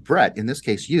alert Brett, in this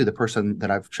case, you, the person that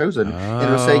I've chosen, and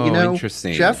it'll say, Oh,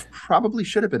 interesting. Jeff probably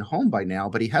should have been home by now,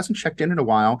 but he hasn't checked in a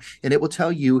while. And it will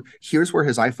tell you, here's where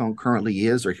his iPhone currently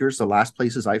is, or here's the last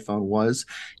place his iPhone was.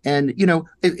 And,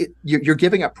 you're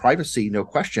giving up privacy, no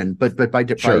question, but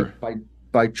Sure.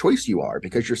 by choice you are,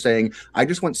 because you're saying, I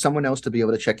just want someone else to be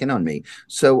able to check in on me.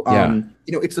 So Yeah.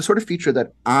 it's the sort of feature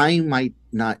that I might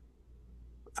not,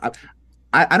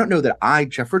 I, I don't know that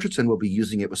Jeff Richardson, will be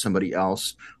using it with somebody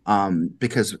else,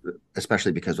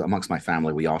 especially because amongst my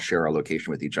family, we all share our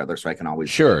location with each other. So I can always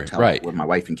Sure. tell Right. where my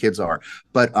wife and kids are.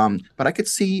 But I could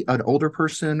see an older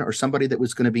person or somebody that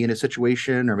was going to be in a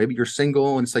situation, or maybe you're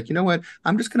single and it's like, you know what,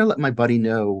 I'm just going to let my buddy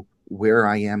know where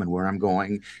I am and where I'm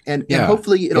going. And Yeah.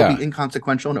 hopefully it'll Yeah. be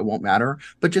inconsequential and it won't matter.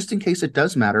 But just in case it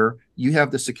does matter, you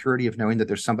have the security of knowing that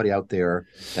there's somebody out there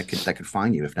that could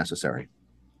find you if necessary.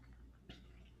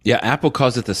 Yeah, Apple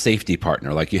calls it the safety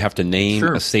partner. Like you have to name a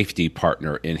Sure. safety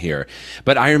partner in here.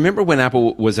 But I remember when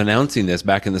Apple was announcing this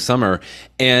back in the summer,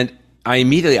 and I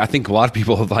think a lot of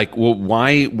people are like, well,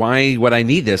 why would I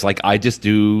need this? Like, I just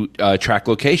do track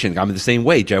location. I'm the same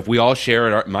way, Jeff. We all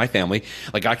share at my family.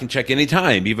 Like, I can check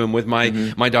anytime, even with my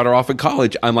daughter off at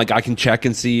college. I'm like, I can check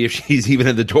and see if she's even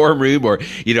in the dorm room, or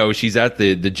she's at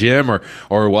the gym,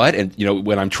 or what. And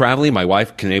when I'm traveling, my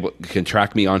wife can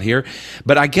track me on here.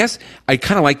 But I guess I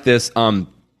kind of like this.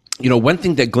 One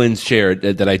thing that Glenn shared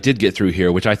that I did get through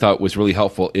here, which I thought was really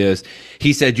helpful, is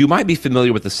he said, you might be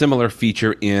familiar with a similar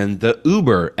feature in the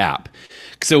Uber app.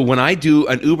 So when I do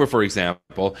an Uber, for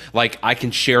example, like I can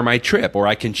share my trip, or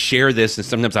I can share this, and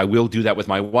sometimes I will do that with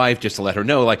my wife just to let her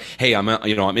know, like, hey, I'm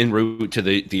en route to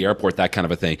the airport, that kind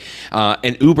of a thing.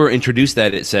 And Uber introduced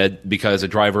that. It said because a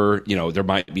driver, there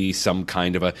might be some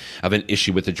kind of an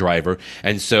issue with the driver,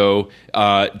 and so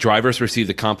drivers receive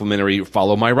the complimentary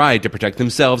 "Follow My Ride" to protect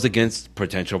themselves against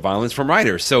potential violence from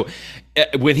riders. So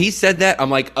when he said that, I'm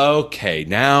like, okay,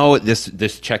 now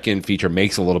this check-in feature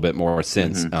makes a little bit more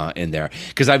sense in there,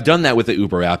 because I've done that with the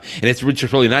Uber app, and it's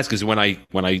just really nice because when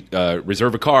I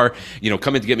reserve a car,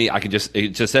 come in to get me, it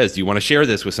just says, do you want to share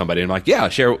this with somebody? And I'm like, yeah,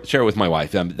 share it with my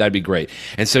wife. That'd be great.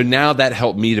 And so now that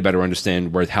helped me to better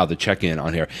understand how the check-in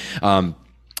on here.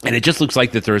 And it just looks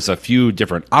like that there's a few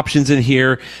different options in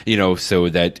here, so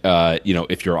that,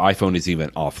 if your iPhone is even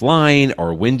offline,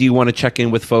 or when do you want to check in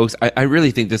with folks. I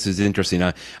really think this is interesting.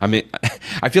 I mean,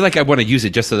 I feel like I want to use it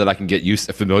just so that I can get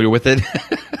familiar with it.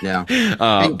 Yeah.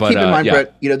 And but keep in mind, yeah.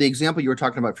 Brett, the example you were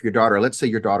talking about for your daughter, let's say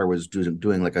your daughter was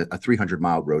doing like a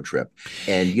 300-mile road trip.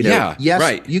 And, Yeah, yes,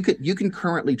 right. you can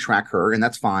currently track her, and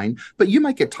that's fine, but you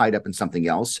might get tied up in something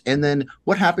else. And then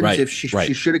what happens Right, if she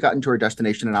right. should have gotten to her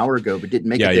destination an hour ago, but didn't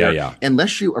make it Yeah, there? yeah.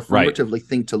 Unless you affirmatively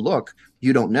think to look,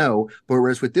 you don't know. But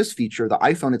whereas with this feature, the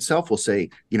iPhone itself will say,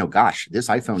 gosh, this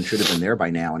iPhone should have been there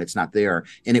by now, and it's not there.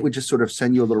 And it would just sort of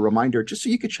send you a little reminder just so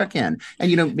you could check in.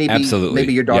 And, Absolutely.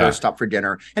 maybe your daughter Yeah. stopped for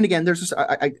dinner. And again, there's this,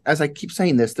 as I keep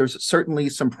saying this, there's certainly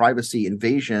some privacy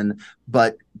invasion,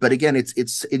 but again,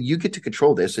 you get to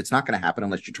control this. It's not going to happen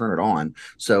unless you turn it on.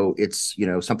 So it's,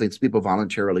 something that people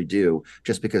voluntarily do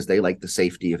just because they like the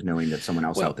safety of knowing that someone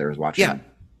else out there is watching. Yeah.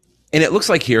 And it looks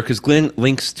like here, because Glenn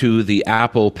links to the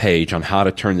Apple page on how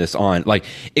to turn this on, like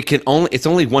it's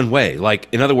only one way. Like,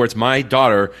 in other words, my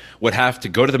daughter would have to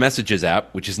go to the Messages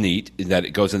app, which is neat that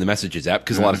it goes in the Messages app,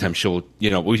 because a lot of times she'll,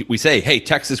 we say, hey,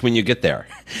 text us when you get there.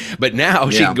 But now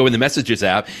she can go in the Messages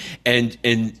app, and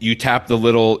you tap the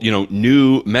little,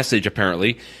 new message,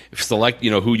 apparently, select,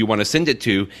 who you want to send it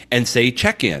to, and say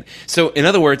check in. So in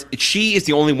other words, she is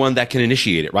the only one that can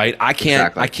initiate it, right? I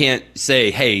can't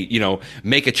say, hey,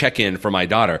 make a check in for my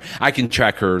daughter. I can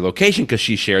track her location because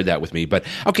she shared that with me. But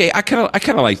okay, I kind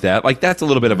of like that. Like, that's a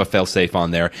little bit of a fail safe on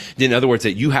there. In other words,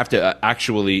 that you have to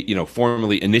actually,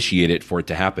 formally initiate it for it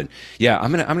to happen. Yeah,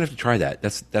 I'm gonna have to try that.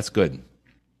 That's good.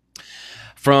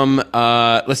 From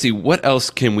let's see, what else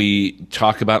can we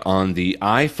talk about on the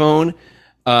iPhone?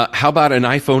 How about an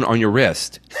iPhone on your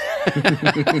wrist?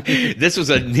 This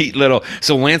was a neat little.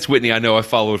 So Lance Whitney, I know I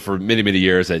followed for many, many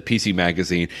years at PC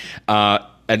Magazine.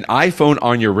 An iPhone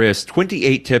on your wrist,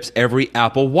 28 tips every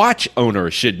Apple Watch owner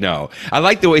should know. I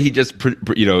like the way he just put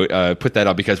that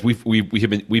up, because we've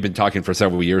been talking for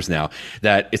several years now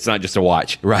that it's not just a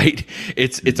watch, right?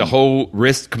 It's a whole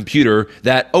wrist computer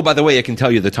that, oh, by the way, it can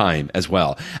tell you the time as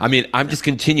well. I mean, I'm just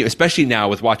continuing, especially now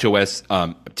with watchOS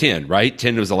 10, right?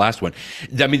 10 was the last one.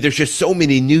 I mean, there's just so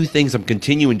many new things I'm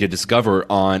continuing to discover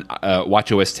on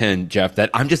watchOS 10, Jeff, that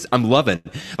I'm loving.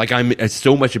 Like, I'm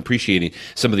so much appreciating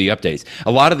some of the updates.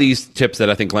 A lot of these tips that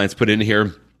I think Lance put in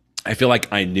here, I feel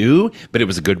like I knew, but it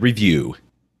was a good review.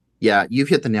 Yeah, you've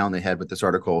hit the nail on the head with this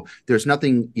article. There's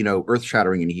nothing,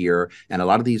 earth-shattering in here, and a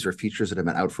lot of these are features that have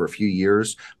been out for a few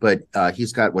years. But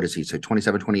he's got, what does he say,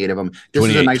 27, 28 of them. This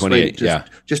is a 28, nice way to 28, yeah.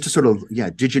 just to sort of, yeah.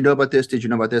 Did you know about this? Did you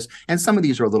know about this? And some of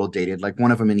these are a little dated. Like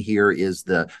one of them in here is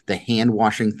the hand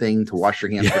washing thing to wash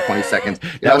your hands for 20 seconds.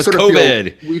 That was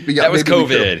COVID. That was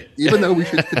COVID. Even though we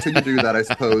should continue to do that, I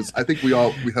suppose. I think we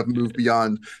have moved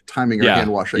beyond timing our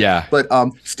hand washing. Yeah. But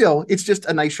still, it's just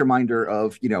a nice reminder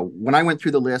of, when I went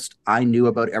through the list, I knew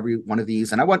about every one of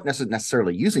these, and I wasn't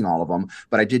necessarily using all of them,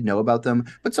 but I did know about them.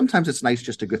 But sometimes it's nice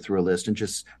just to go through a list and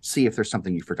just see if there's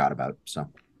something you forgot about. So.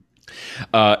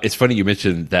 It's funny you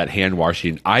mentioned that hand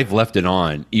washing. I've left it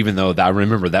on, even though I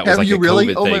remember that was like a really?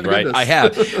 COVID thing, right? I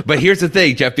have. But here's the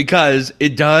thing, Jeff, because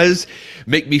it does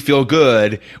make me feel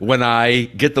good when I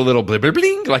get the little bling, bling,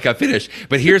 bling, like I finished.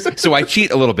 But so I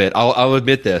cheat a little bit. I'll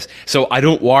admit this. So I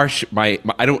don't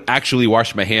actually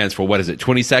wash my hands for,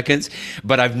 20 seconds.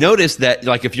 But I've noticed that,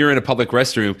 like, if you're in a public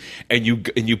restroom and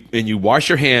you wash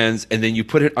your hands and then you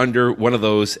put it under one of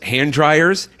those hand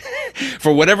dryers,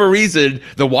 for whatever reason,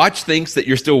 the watch thinks that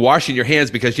you're still washing your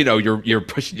hands because you're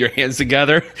pushing your hands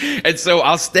together, and so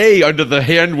I'll stay under the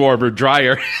hand warmer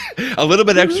dryer a little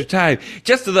bit extra time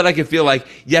just so that I can feel like,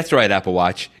 yeah, that's right, Apple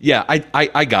Watch. Yeah,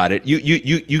 I got it.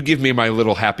 You give me my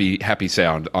little happy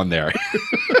sound on there.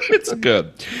 It's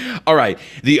good. All right.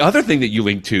 The other thing that you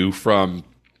linked to from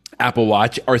Apple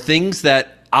Watch are things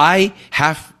that I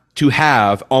have to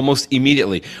have almost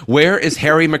immediately. Where is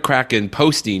Harry McCracken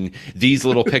posting these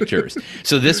little pictures?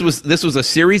 So this was a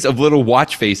series of little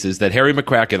watch faces that Harry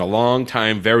McCracken, a long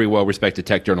time, very well respected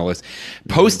tech journalist,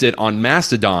 posted on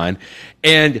Mastodon,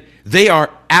 and they are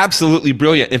absolutely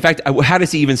brilliant. In fact, how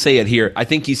does he even say it here? I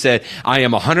think he said, I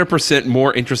am 100%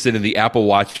 more interested in the Apple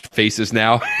Watch faces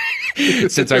now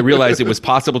since I realized it was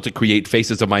possible to create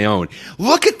faces of my own.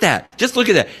 Look at that. Just look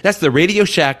at that. That's the Radio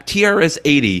Shack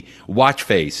TRS-80 watch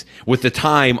face with the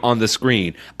time on the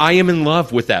screen. I am in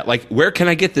love with that. Like, where can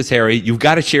I get this, Harry? You've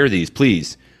got to share these,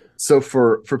 please. So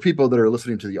for people that are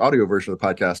listening to the audio version of the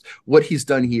podcast, what he's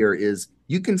done here is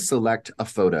you can select a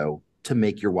photo to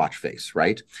make your watch face,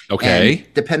 right? Okay.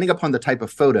 And depending upon the type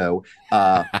of photo,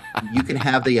 you can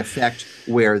have the effect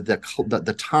where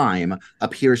the time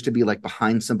appears to be like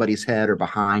behind somebody's head or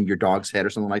behind your dog's head or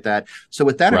something like that. So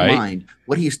with that in mind,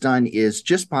 what he's done is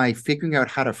just by figuring out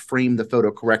how to frame the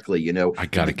photo correctly, I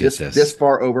gotta get this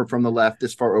far over from the left,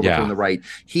 this far over from the right.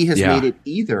 He has made it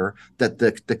either that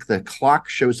the clock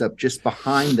shows up just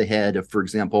behind the head of, for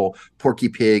example, Porky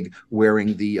Pig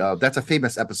wearing the that's a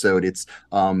famous episode. It's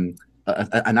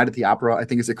a Night at the Opera, I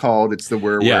think is it called. It's the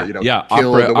where kill the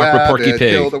opera Porky Pig.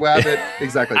 Kill the wabbit.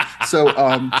 Exactly. So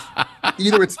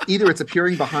either it's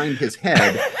appearing behind his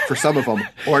head for some of them,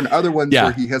 or in other ones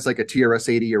where he has like a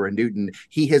TRS-80 or a Newton,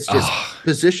 he has just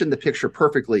positioned the picture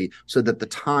perfectly so that the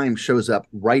time shows up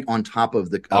right on top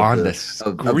of the Mac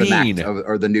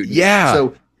or the Newton. Yeah.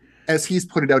 So as he's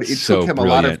put it out, it took him a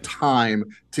lot of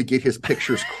time to get his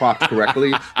pictures cropped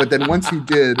correctly. But then once he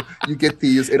did, you get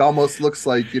these. It almost looks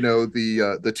like the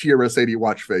TRS-80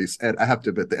 watch face, and I have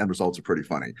to admit the end results are pretty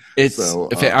funny.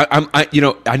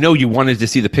 I know you wanted to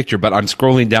see the picture, but I'm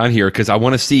scrolling down here because I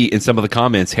want to see in some of the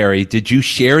comments. Harry, did you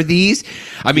share these?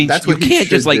 I mean, that's what you can't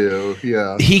just do.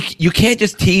 Yeah, you can't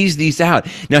just tease these out.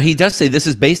 Now he does say this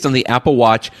is based on the Apple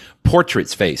Watch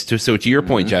portraits face. So to your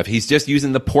point, Jeff, he's just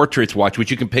using the portraits watch,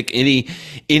 which you can pick any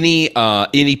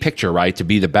picture, right, to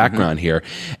be the background here.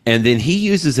 And then he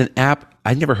uses an app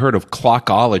I'd never heard of,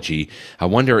 Clockology. I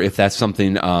wonder if that's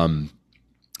something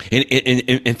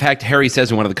in fact, Harry says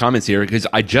in one of the comments here, because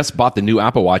I just bought the new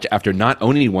Apple Watch after not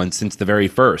owning one since the very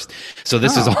first. So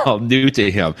this is all new to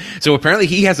him. So apparently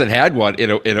he hasn't had one in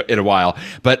a while.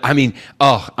 But I mean,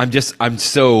 I'm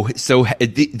so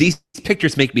these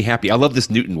pictures make me happy. I love this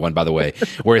Newton one, by the way,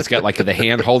 where it's got like the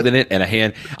hand holding it and a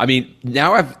hand. I mean,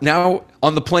 now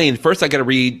on the plane, first I got to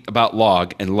read about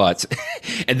log and LUTs,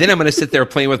 and then I'm going to sit there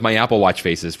playing with my Apple Watch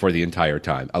faces for the entire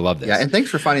time. I love this. Yeah, and thanks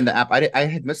for finding the app. I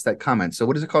had missed that comment. So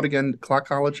what is it called again?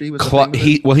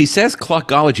 Clockology? He says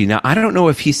Clockology. Now, I don't know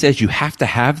if he says you have to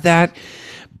have that,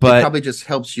 but it probably just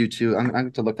helps you to. I'm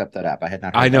going to look up that app. I had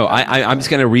not. I know. I'm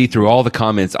just going to read through all the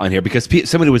comments on here because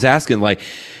somebody was asking, like,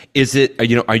 is it,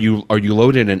 are you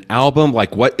loading an album?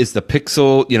 Like, what is the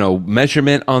pixel,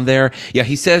 measurement on there? Yeah,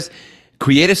 he says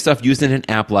creative stuff using an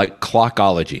app like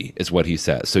Clockology is what he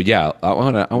says. So yeah, I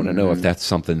want to know if that's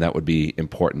something that would be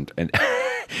important. And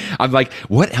I'm like,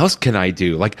 what else can I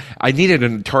do? Like, I needed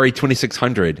an Atari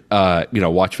 2600,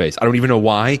 watch face. I don't even know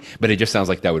why, but it just sounds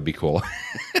like that would be cool.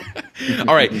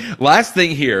 All right, last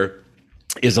thing here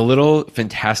is a little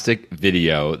fantastic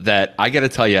video that I got to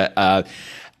tell you,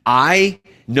 I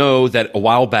know that a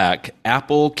while back,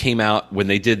 Apple came out when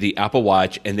they did the Apple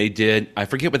Watch, and they did, I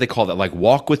forget what they called it, like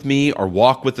Walk with Me or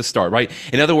Walk with the Star, right?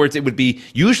 In other words, it would be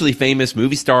usually famous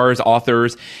movie stars,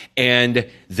 authors, and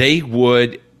they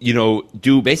would,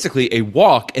 do basically a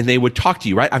walk, and they would talk to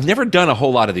you, right? I've never done a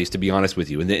whole lot of these, to be honest with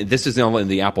you. And this is in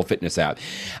the Apple Fitness app.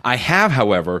 I have,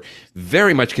 however,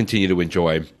 very much continued to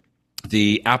enjoy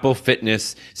the Apple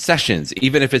Fitness sessions,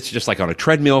 even if it's just like on a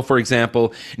treadmill, for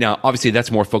example. Now, obviously that's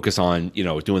more focused on,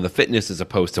 doing the fitness as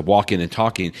opposed to walking and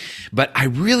talking. But I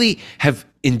really have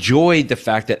enjoyed the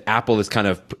fact that Apple is kind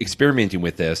of experimenting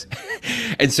with this.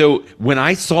 And so when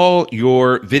I saw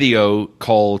your video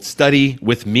called Study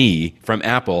with Me from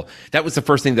Apple, that was the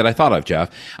first thing that I thought of, Jeff.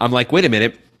 I'm like, wait a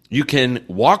minute. You can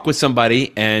walk with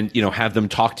somebody and, have them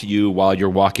talk to you while you're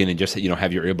walking and just,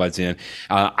 have your earbuds in.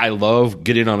 I love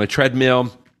getting on a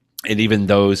treadmill. And even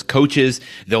those coaches,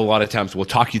 they'll a lot of times will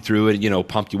talk you through it,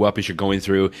 pump you up as you're going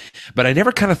through. But I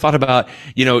never kind of thought about,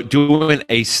 doing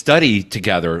a study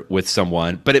together with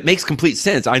someone. But it makes complete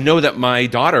sense. I know that my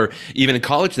daughter, even in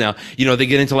college now, they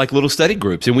get into like little study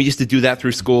groups. And we used to do that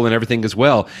through school and everything as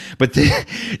well. But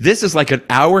this is like an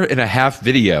hour and a half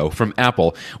video from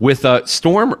Apple with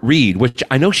Storm Reed, which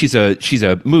I know she's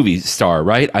a movie star,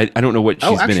 right? I don't know what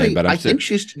she's been in, but I think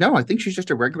she's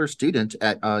just a regular student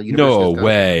at University No of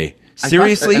way.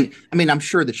 Seriously? I mean, I'm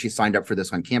sure that she signed up for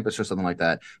this on campus or something like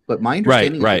that. But my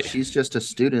understanding is that she's just a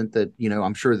student that,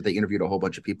 I'm sure that they interviewed a whole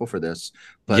bunch of people for this.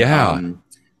 But, yeah.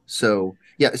 So,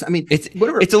 yeah, I mean, it's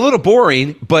a little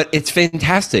boring, but it's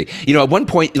fantastic. At one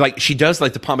point, like she does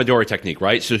like the Pomodoro technique,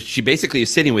 right? So she basically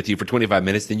is sitting with you for 25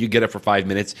 minutes, then you get up for 5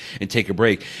 minutes and take a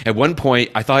break. At one point,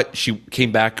 I thought she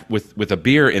came back with a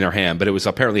beer in her hand, but it was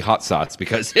apparently hot sauce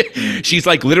because she's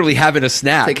like literally having a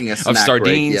snack of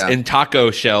sardines and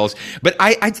taco shells. But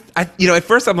I at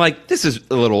first I'm like, this is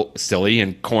a little silly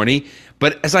and corny.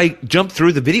 But as I jump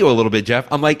through the video a little bit, Jeff,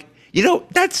 I'm like,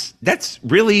 that's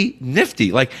really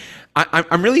nifty. Like,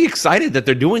 I'm really excited that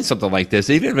they're doing something like this,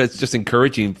 even if it's just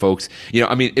encouraging folks.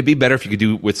 It'd be better if you could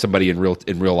do it with somebody in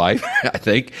real life, I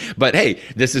think. But hey,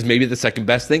 this is maybe the second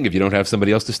best thing if you don't have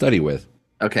somebody else to study with.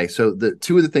 Okay, so the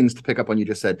two of the things to pick up on you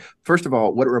just said. First of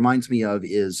all, what it reminds me of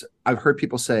is I've heard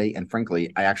people say, and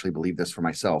frankly, I actually believe this for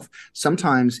myself.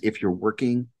 Sometimes if you're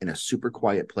working in a super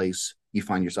quiet place, you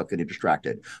find yourself getting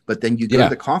distracted. But then you go to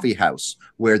the coffee house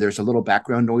where there's a little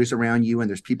background noise around you and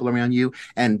there's people around you,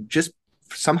 and just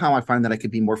somehow I find that I can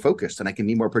be more focused and I can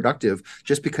be more productive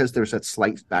just because there's that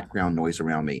slight background noise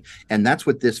around me. And that's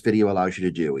what this video allows you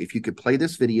to do. If you could play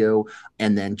this video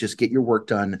and then just get your work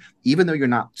done, even though you're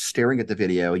not staring at the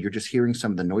video, you're just hearing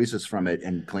some of the noises from it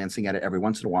and glancing at it every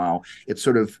once in a while. It's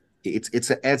sort of it's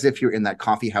as if you're in that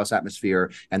coffee house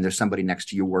atmosphere and there's somebody next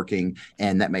to you working,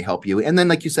 and that may help you. And then,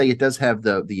 like you say, it does have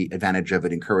the advantage of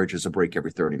it encourages a break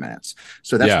every 30 minutes.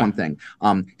 So that's one thing.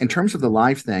 In terms of the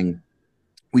live thing,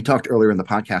 we talked earlier in the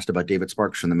podcast about David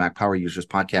Sparks from the Mac Power Users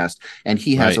podcast, and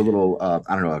he has a little,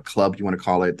 I don't know, a club you want to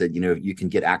call it, that, you can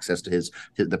get access to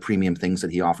the premium things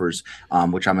that he offers,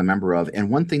 which I'm a member of.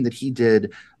 And one thing that he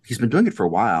did, he's been doing it for a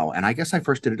while, and I guess I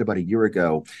first did it about a year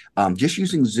ago, just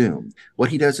using Zoom. What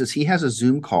he does is he has a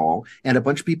Zoom call, and a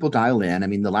bunch of people dial in. I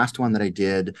mean, the last one that I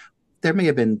did, there may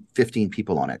have been 15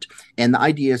 people on it. And the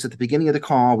idea is at the beginning of the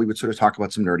call, we would sort of talk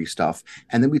about some nerdy stuff,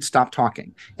 and then we'd stop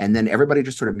talking. And then everybody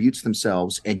just sort of mutes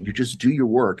themselves and you just do your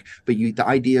work. But the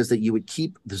idea is that you would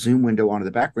keep the Zoom window on in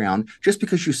the background just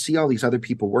because you see all these other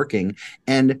people working.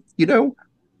 And,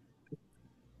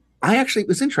 it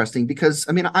was interesting because,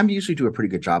 I'm usually do a pretty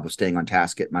good job of staying on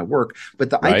task at my work, but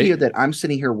the idea that I'm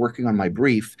sitting here working on my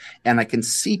brief and I can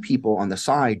see people on the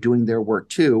side doing their work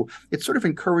too, it sort of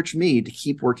encouraged me to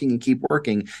keep working and keep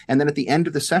working. And then at the end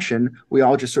of the session, we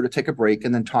all just sort of take a break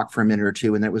and then talk for a minute or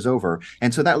two, and then it was over.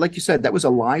 And so that, like you said, that was a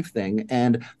live thing.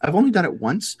 And I've only done it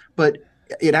once, but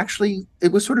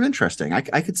it was sort of interesting. I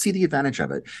could see the advantage of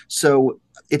it. So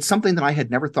it's something that I had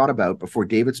never thought about before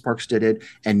David Sparks did it.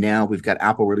 And now we've got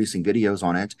Apple releasing videos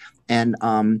on it. And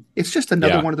it's just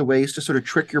another one of the ways to sort of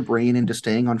trick your brain into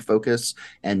staying on focus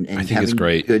and I think it's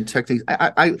great. Good techniques.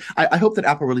 I hope that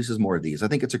Apple releases more of these. I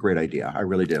think it's a great idea. I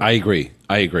really do. I agree.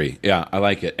 Yeah, I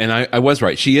like it. And I was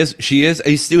right. She is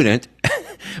a student.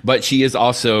 But she is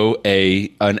also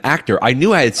an actor. I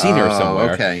knew I had seen her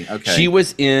somewhere. Okay. She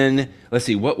was in, let's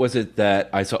see, what was it that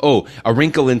I saw? Oh, A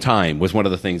Wrinkle in Time was one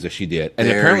of the things that she did. And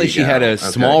apparently she had a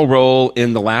small role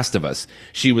in The Last of Us.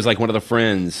 She was like one of the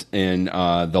friends in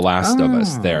The Last of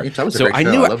Us there. That was a great show.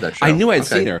 I love that show. I knew I had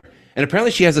seen her. And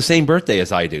apparently she has the same birthday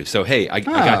as I do. So, hey, I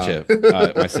got you,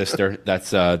 my sister. That's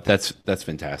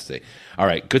fantastic. All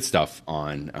right, good stuff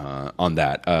on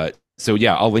that. So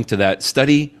yeah, I'll link to that.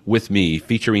 Study with Me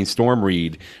featuring Storm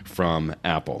Reed from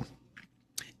Apple.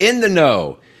 In the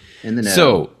know.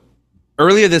 So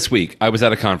earlier this week, I was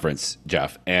at a conference,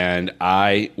 Jeff, and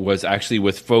I was actually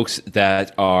with folks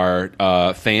that are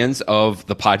fans of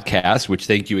the podcast, which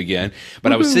thank you again.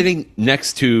 But I was sitting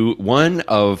next to one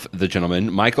of the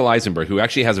gentlemen, Michael Eisenberg, who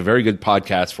actually has a very good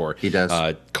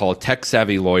podcast called Tech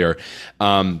Savvy Lawyer.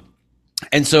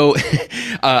 And so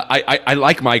I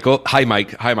like Michael. Hi,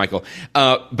 Michael.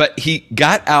 But he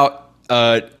got out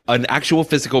an actual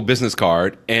physical business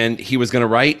card, and he was going to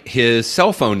write his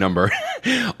cell phone number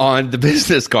on the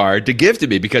business card to give to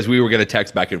me because we were going to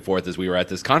text back and forth as we were at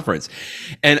this conference.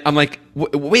 And I'm like,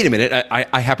 wait a minute.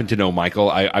 I happen to know Michael.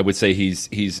 I would say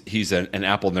he's an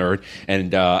Apple nerd,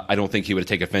 and I don't think he would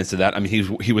take offense to that. I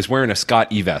mean, he was wearing a Scott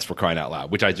E-vest, for crying out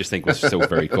loud, which I just think was so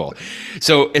very cool.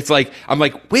 So it's like, I'm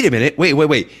like, wait a minute.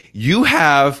 Wait. You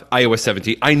have iOS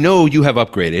 17. I know you have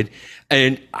upgraded,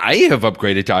 and I have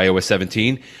upgraded to iOS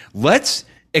 17. Let's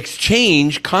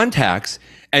exchange contacts.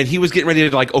 And he was getting ready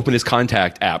to like open his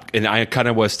contact app, and I kind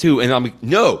of was too. And I'm like,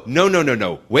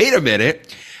 no. Wait a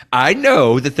minute. I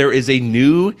know that there is a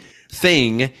new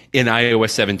thing in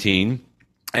iOS 17.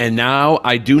 And now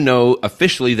I do know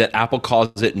officially that Apple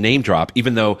calls it name drop,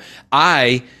 even though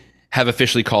I have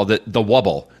officially called it the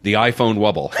wobble, the iPhone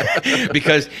wobble.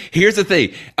 Because here's the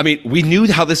thing. I mean, we knew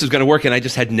how this was going to work, and I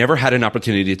just had never had an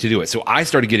opportunity to do it. So I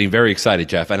started getting very excited,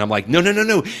 Jeff. And I'm like, no.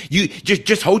 You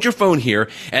just hold your phone here,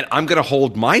 and I'm going to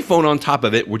hold my phone on top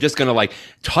of it. We're just going to like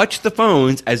touch the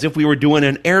phones as if we were doing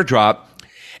an airdrop.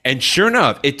 And sure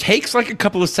enough, it takes like a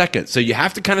couple of seconds. So you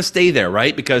have to kind of stay there,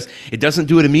 right? Because it doesn't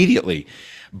do it immediately.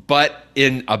 But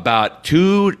in about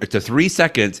 2 to 3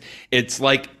 seconds, it's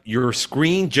like your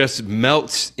screen just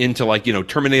melts into like,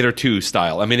 Terminator 2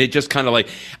 style. I mean, it just kind of like,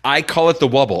 I call it the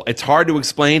wobble. It's hard to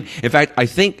explain. In fact, I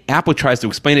think Apple tries to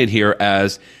explain it here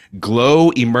as glow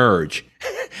emerge,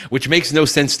 which makes no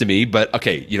sense to me. But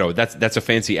okay, that's a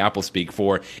fancy Apple speak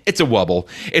for it's a wobble.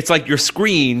 It's like your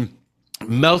screen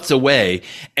melts away,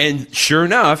 and sure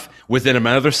enough, within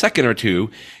another second or two,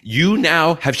 you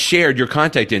now have shared your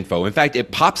contact info. In fact,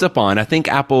 it pops up on, I think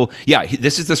Apple,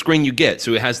 this is the screen you get.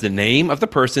 So it has the name of the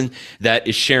person that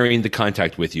is sharing the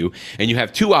contact with you, and you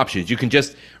have two options. You can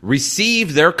just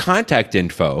receive their contact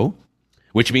info,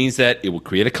 which means that it will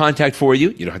create a contact for you.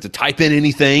 You don't have to type in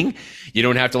anything. You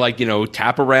don't have to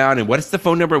tap around. And what is the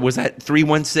phone number? Was that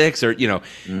 316 or,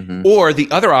 Or the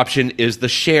other option is the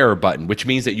share button, which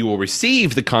means that you will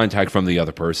receive the contact from the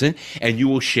other person and you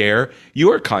will share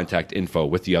your contact info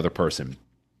with the other person.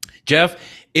 Jeff,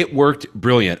 it worked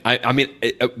brilliant. I mean,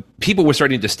 people were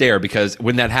starting to stare because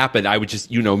when that happened, I would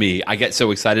just, me, I get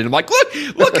so excited. I'm like,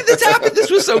 look at this happen. This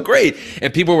was so great.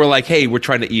 And people were like, hey, we're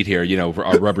trying to eat here,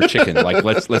 our rubber chicken. Like,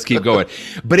 let's keep going.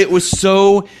 But it's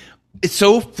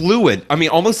so fluid. I mean,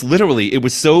 almost literally, it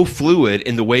was so fluid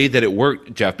in the way that it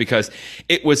worked, Jeff, because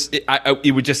it was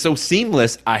just so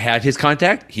seamless. I had his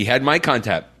contact. He had my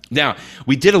contact. Now,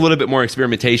 we did a little bit more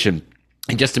experimentation.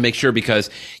 And just to make sure,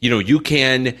 because, you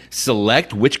can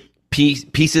select which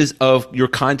pieces of your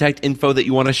contact info that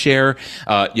you want to share.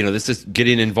 This is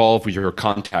getting involved with your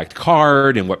contact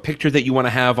card and what picture that you want to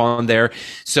have on there.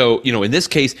 So, in this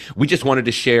case, we just wanted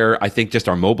to share, I think, just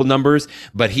our mobile numbers,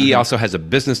 but he also has a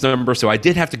business number. So I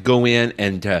did have to go in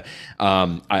and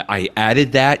I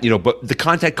added that, but the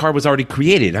contact card was already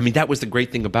created. I mean, that was the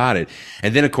great thing about it.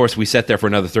 And then, of course, we sat there for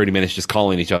another 30 minutes just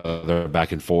calling each other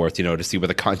back and forth, to see what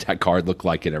the contact card looked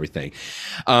like and everything.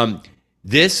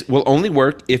 This will only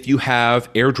work if you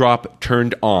have AirDrop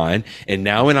turned on. And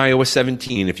now in iOS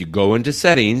 17, if you go into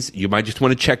settings, you might just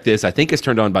want to check this. I think it's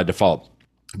turned on by default.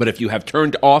 But if you have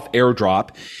turned off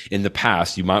AirDrop in the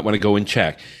past, you might want to go and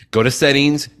check. Go to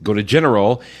settings, go to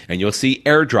general, and you'll see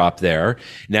AirDrop there.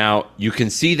 Now, you can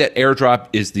see that AirDrop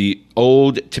is the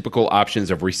old typical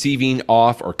options of receiving,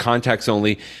 off, or contacts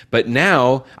only. But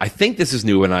now, I think this is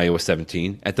new in iOS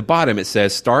 17. At the bottom, it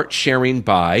says start sharing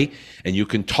by, and you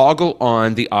can toggle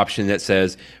on the option that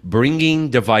says bringing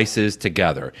devices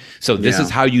together. So this is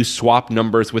how you swap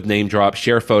numbers with name drop,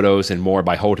 share photos, and more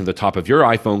by holding the top of your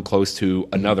iPhone close to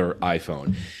another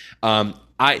iPhone.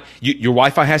 Your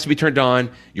Wi-Fi has to be turned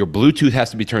on, your Bluetooth has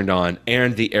to be turned on,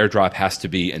 and the AirDrop has to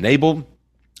be enabled.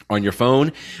 on your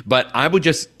phone. But I would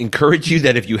just encourage you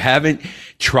that if you haven't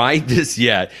tried this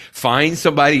yet, find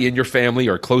somebody in your family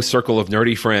or close circle of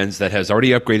nerdy friends that has already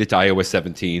upgraded to iOS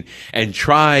 17 and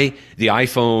try the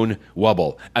iPhone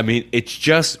Wobble. I mean, it's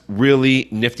just really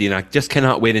nifty, and I just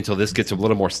cannot wait until this gets a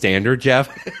little more standard, Jeff.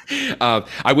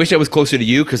 I wish I was closer to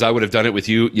you because I would have done it with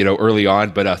you, early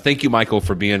on. But thank you, Michael,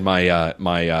 for being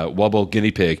my Wobble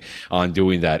guinea pig on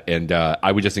doing that. And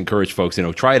I would just encourage folks,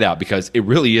 try it out because it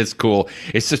really is cool.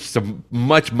 It's just a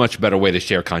much, much better way to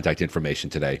share contact information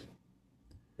today.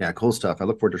 Yeah, cool stuff. I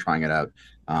look forward to trying it out.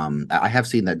 I have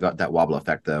seen that wobble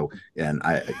effect though, and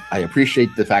I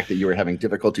appreciate the fact that you were having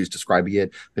difficulties describing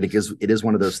it, but it is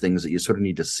one of those things that you sort of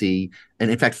need to see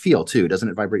and in fact feel too. Doesn't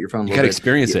it vibrate your phone? You got to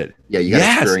experience it. Yeah, you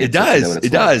got to experience it. Does.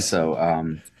 It does.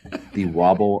 So the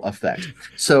wobble effect.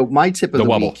 So my tip of the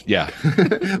wobble, week. yeah.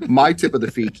 My tip of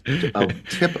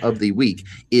the week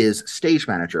is Stage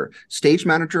Manager. Stage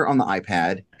Manager on the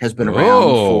iPad has been around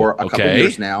for a couple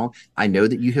years now. I know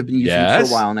that you have been using it for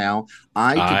a while now.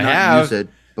 I did not use it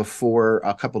before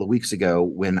a couple of weeks ago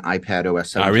when iPad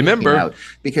OS 7 came out,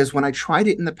 because when I tried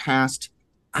it in the past,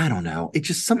 I don't know. It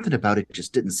just something about it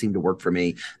just didn't seem to work for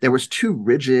me. There was too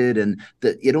rigid, and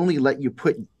it only let you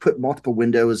put multiple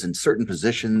windows in certain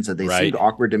positions, and they seemed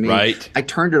awkward to me. Right. I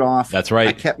turned it off. That's right.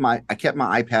 I kept my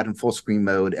iPad in full screen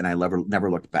mode, and I never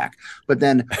looked back. But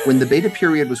then when the beta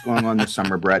period was going on this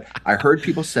summer, Brett, I heard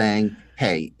people saying,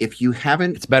 "Hey, if you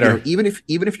haven't, it's better. Even if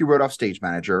you wrote off Stage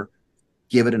Manager,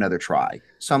 give it another try."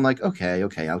 So I'm like, okay,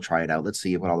 I'll try it out. Let's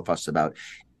see what all the fuss is about.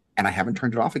 And I haven't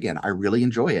turned it off again. I really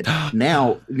enjoy it.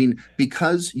 Now, I mean,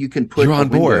 because you can put You're on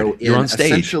board. You're on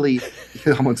stage.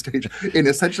 I'm on stage in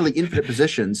essentially infinite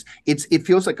positions. It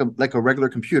feels like a regular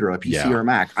computer, a PC or a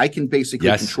Mac. I can basically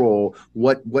control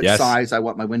what size I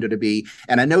want my window to be.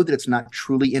 And I know that it's not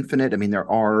truly infinite. I mean,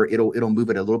 it'll move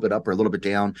it a little bit up or a little bit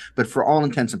down, but for all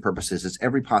intents and purposes, it's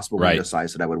every possible window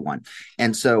size that I would want.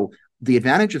 And so the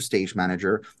advantage of Stage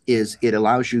Manager is it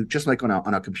allows you, just like on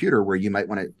a computer where you might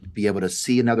want to be able to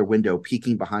see another window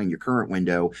peeking behind your current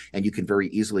window, and you can very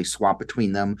easily swap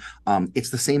between them.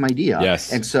 It's the same idea.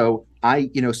 Yes. And so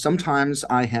sometimes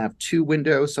I have 2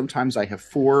 windows, sometimes I have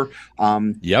 4.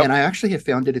 And I actually have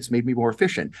found that it's made me more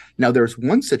efficient. Now, there's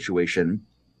one situation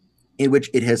in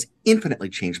which it has infinitely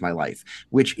changed my life,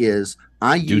 which is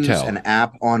I use an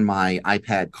app on my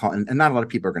iPad called, and not a lot of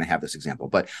people are going to have this example,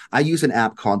 but I use an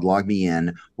app called Log Me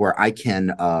In where I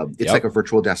can, it's like a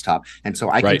virtual desktop. And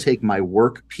so I can take my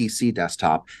work PC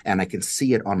desktop and I can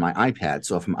see it on my iPad.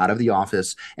 So if I'm out of the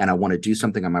office and I want to do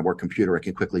something on my work computer, I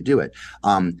can quickly do it.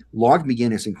 Log Me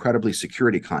In is incredibly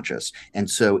security conscious. And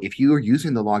so if you are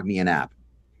using the Log Me In app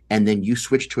and then you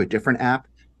switch to a different app,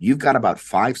 you've got about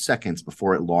 5 seconds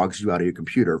before it logs you out of your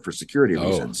computer for security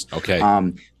reasons. Okay.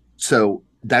 So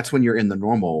that's when you're in the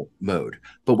normal mode.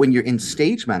 But when you're in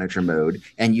Stage Manager mode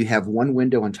and you have one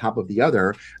window on top of the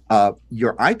other,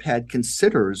 your iPad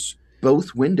considers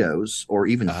both windows, or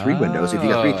even 3 windows. If you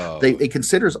got 3, it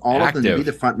considers all of them to be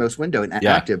the frontmost window and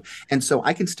active. And so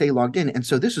I can stay logged in. And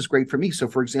so this is great for me. So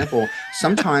for example,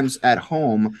 sometimes at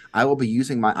home, I will be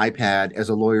using my iPad. As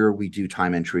a lawyer, we do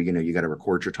time entry. You got to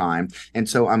record your time. And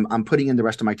so I'm putting in the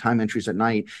rest of my time entries at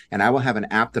night, and I will have an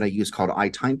app that I use called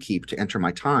iTimekeep to enter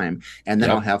my time. And then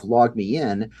I'll have Log Me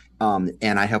In.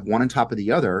 And I have one on top of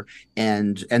the other,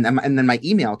 and then my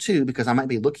email too, because I might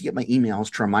be looking at my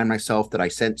emails to remind myself that I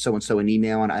sent so and so an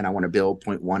email, and I want to bill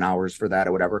 0.1 hours for that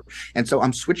or whatever. And so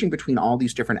I'm switching between all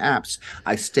these different apps.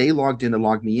 I stay logged in to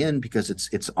Log Me In because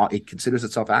it considers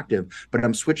itself active, but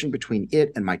I'm switching between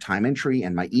it and my time entry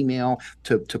and my email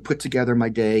to put together my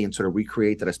day and sort of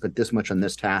recreate that I spent this much on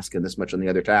this task and this much on the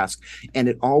other task, and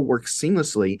it all works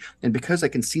seamlessly. And because I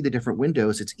can see the different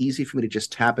windows, it's easy for me to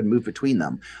just tap and move between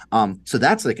them. So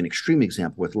that's like an extreme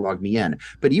example with Log Me In.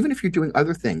 But even if you're doing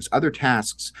other things, other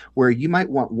tasks where you might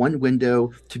want one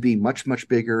window to be much, much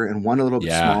bigger and one a little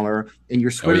bit smaller, and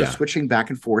you're sort of switching back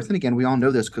and forth. And again, we all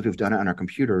know this because we've done it on our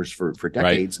computers for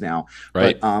decades now.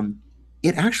 But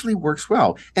it actually works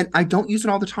well. And I don't use it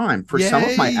all the time. For some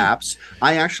of my apps,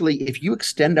 I actually, if you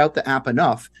extend out the app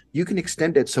enough, you can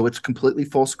extend it so it's completely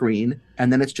full screen,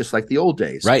 and then it's just like the old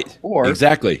days. Right. Or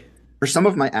exactly. For some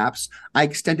of my apps, I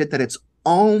extend it that it's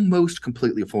almost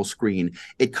completely full screen.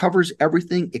 It covers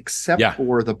everything except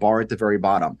for the bar at the very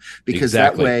bottom, because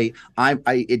that way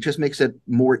it just makes it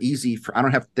more easy for,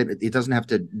 it doesn't have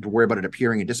to worry about it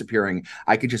appearing and disappearing.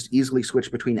 I could just easily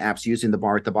switch between apps using the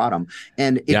bar at the bottom.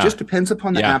 And it just depends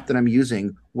upon the app that I'm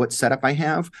using, what setup I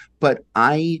have. But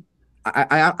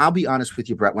I'll be honest with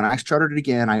you, Brett. When I started it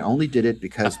again, I only did it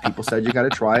because people said you got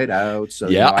to try it out. So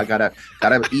I gotta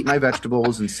eat my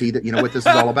vegetables and see that what this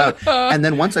is all about. And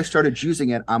then once I started using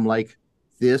it, I'm like,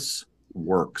 this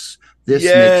works. This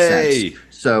makes sense. Yay.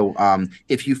 So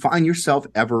if you find yourself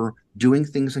ever doing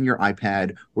things on your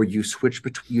iPad where you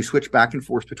switch back and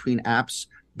forth between apps,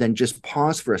 then just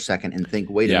pause for a second and think,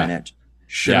 wait a Yeah. minute,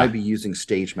 should I Yeah. be using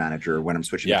Stage Manager when I'm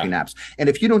switching Yeah. between apps? And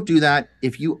if you don't do that,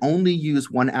 if you only use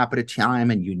one app at a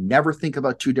time and you never think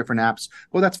about two different apps,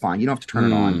 well, that's fine. You don't have to turn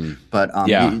it on. Hmm. But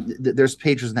Yeah. there's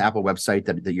pages on the Apple website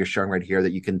that you're showing right here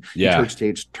that you Yeah.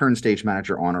 turn Stage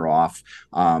Manager on or off.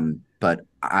 But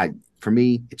for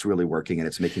me, it's really working and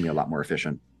it's making me a lot more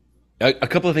efficient. A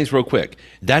couple of things real quick.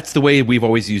 That's the way we've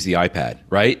always used the iPad,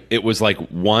 right? It was like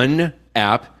one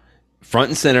app, front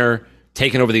and center,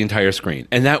 taking over the entire screen.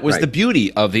 And that was Right. the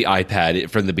beauty of the iPad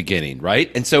from the beginning, right?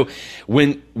 And so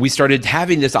when we started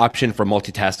having this option for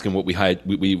multitasking, what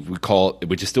we call,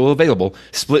 which is still available,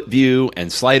 split view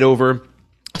and slide over,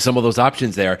 some of those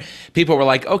options there, people were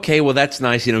like, okay, well, that's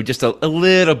nice, just a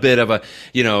little bit of a,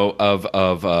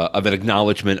 of an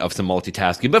acknowledgement of some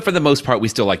multitasking. But for the most part, we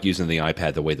still like using the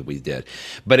iPad the way that we did.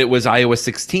 But it was iOS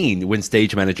 16 when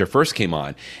Stage Manager first came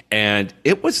on, and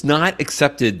it was not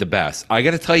accepted the best. I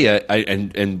got to tell you,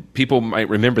 and people might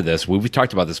remember this. We've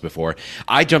talked about this before.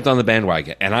 I jumped on the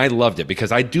bandwagon, and I loved it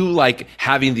because I do like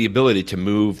having the ability to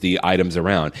move the items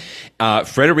around.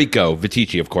 Federico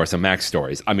Vittici, of course, on Mac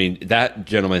Stories. I mean, that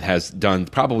gentleman has done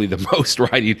probably the most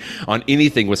writing on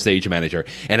anything with Stage Manager.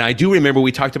 And I do remember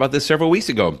we talked about this several weeks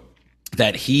ago,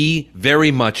 that he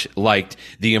very much liked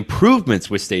the improvements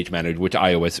with Stage Manager, with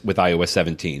iOS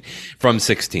 17 from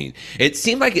 16. It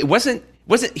seemed like it wasn't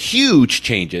huge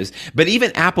changes, but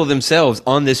even Apple themselves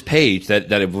on this page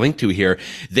that I've linked to here,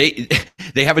 they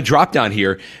have a drop down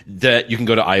here that you can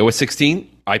go to iOS 16,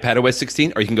 iPadOS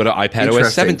 16, or you can go to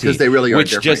iPadOS 17, because they really are which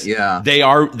different. Yeah,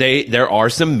 there are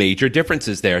some major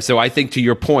differences there. So I think, to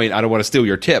your point, I don't want to steal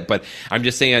your tip, but I'm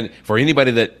just saying, for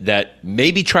anybody that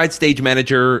maybe tried Stage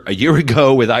Manager a year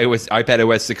ago with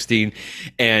iPadOS 16,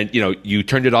 and you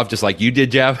turned it off just like you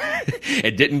did, Jeff,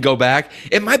 and didn't go back,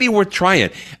 it might be worth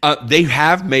trying. They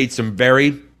have made some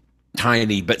very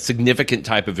tiny but significant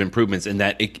type of improvements in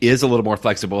that it is a little more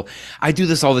flexible. I do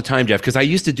this all the time, Jeff, because I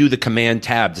used to do the command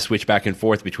tab to switch back and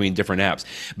forth between different apps.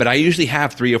 But I usually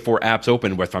have 3 or 4 apps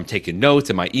open where if I'm taking notes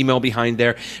and my email behind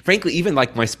there. Frankly, even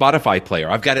like my Spotify player,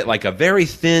 I've got it like a very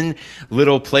thin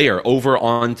little player over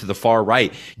on to the far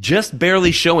right, just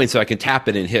barely showing so I can tap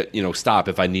it and hit, stop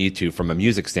if I need to from a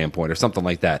music standpoint or something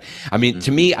like that. I mean,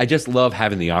 to me, I just love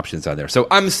having the options on there. So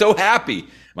I'm so happy,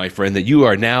 my friend, that you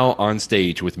are now on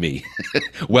stage with me.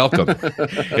 Welcome.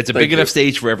 It's a big enough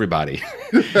stage for everybody.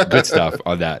 Good stuff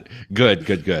on that.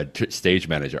 Good. Stage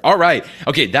Manager. All right.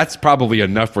 Okay, that's probably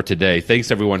enough for today.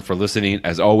 Thanks, everyone, for listening.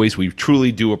 As always, we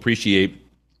truly do appreciate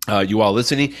you all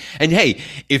listening. And hey,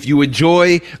 if you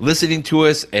enjoy listening to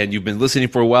us and you've been listening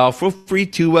for a while, feel free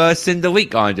to send the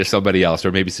link on to somebody else,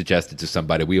 or maybe suggest it to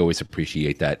somebody. We always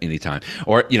appreciate that anytime.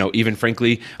 Or, even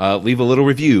frankly, leave a little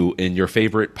review in your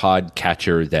favorite pod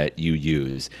catcher that you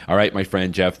use. All right, my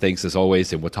friend Jeff, thanks as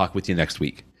always, and we'll talk with you next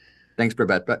week.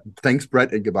 thanks,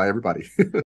 Brett. And goodbye, everybody.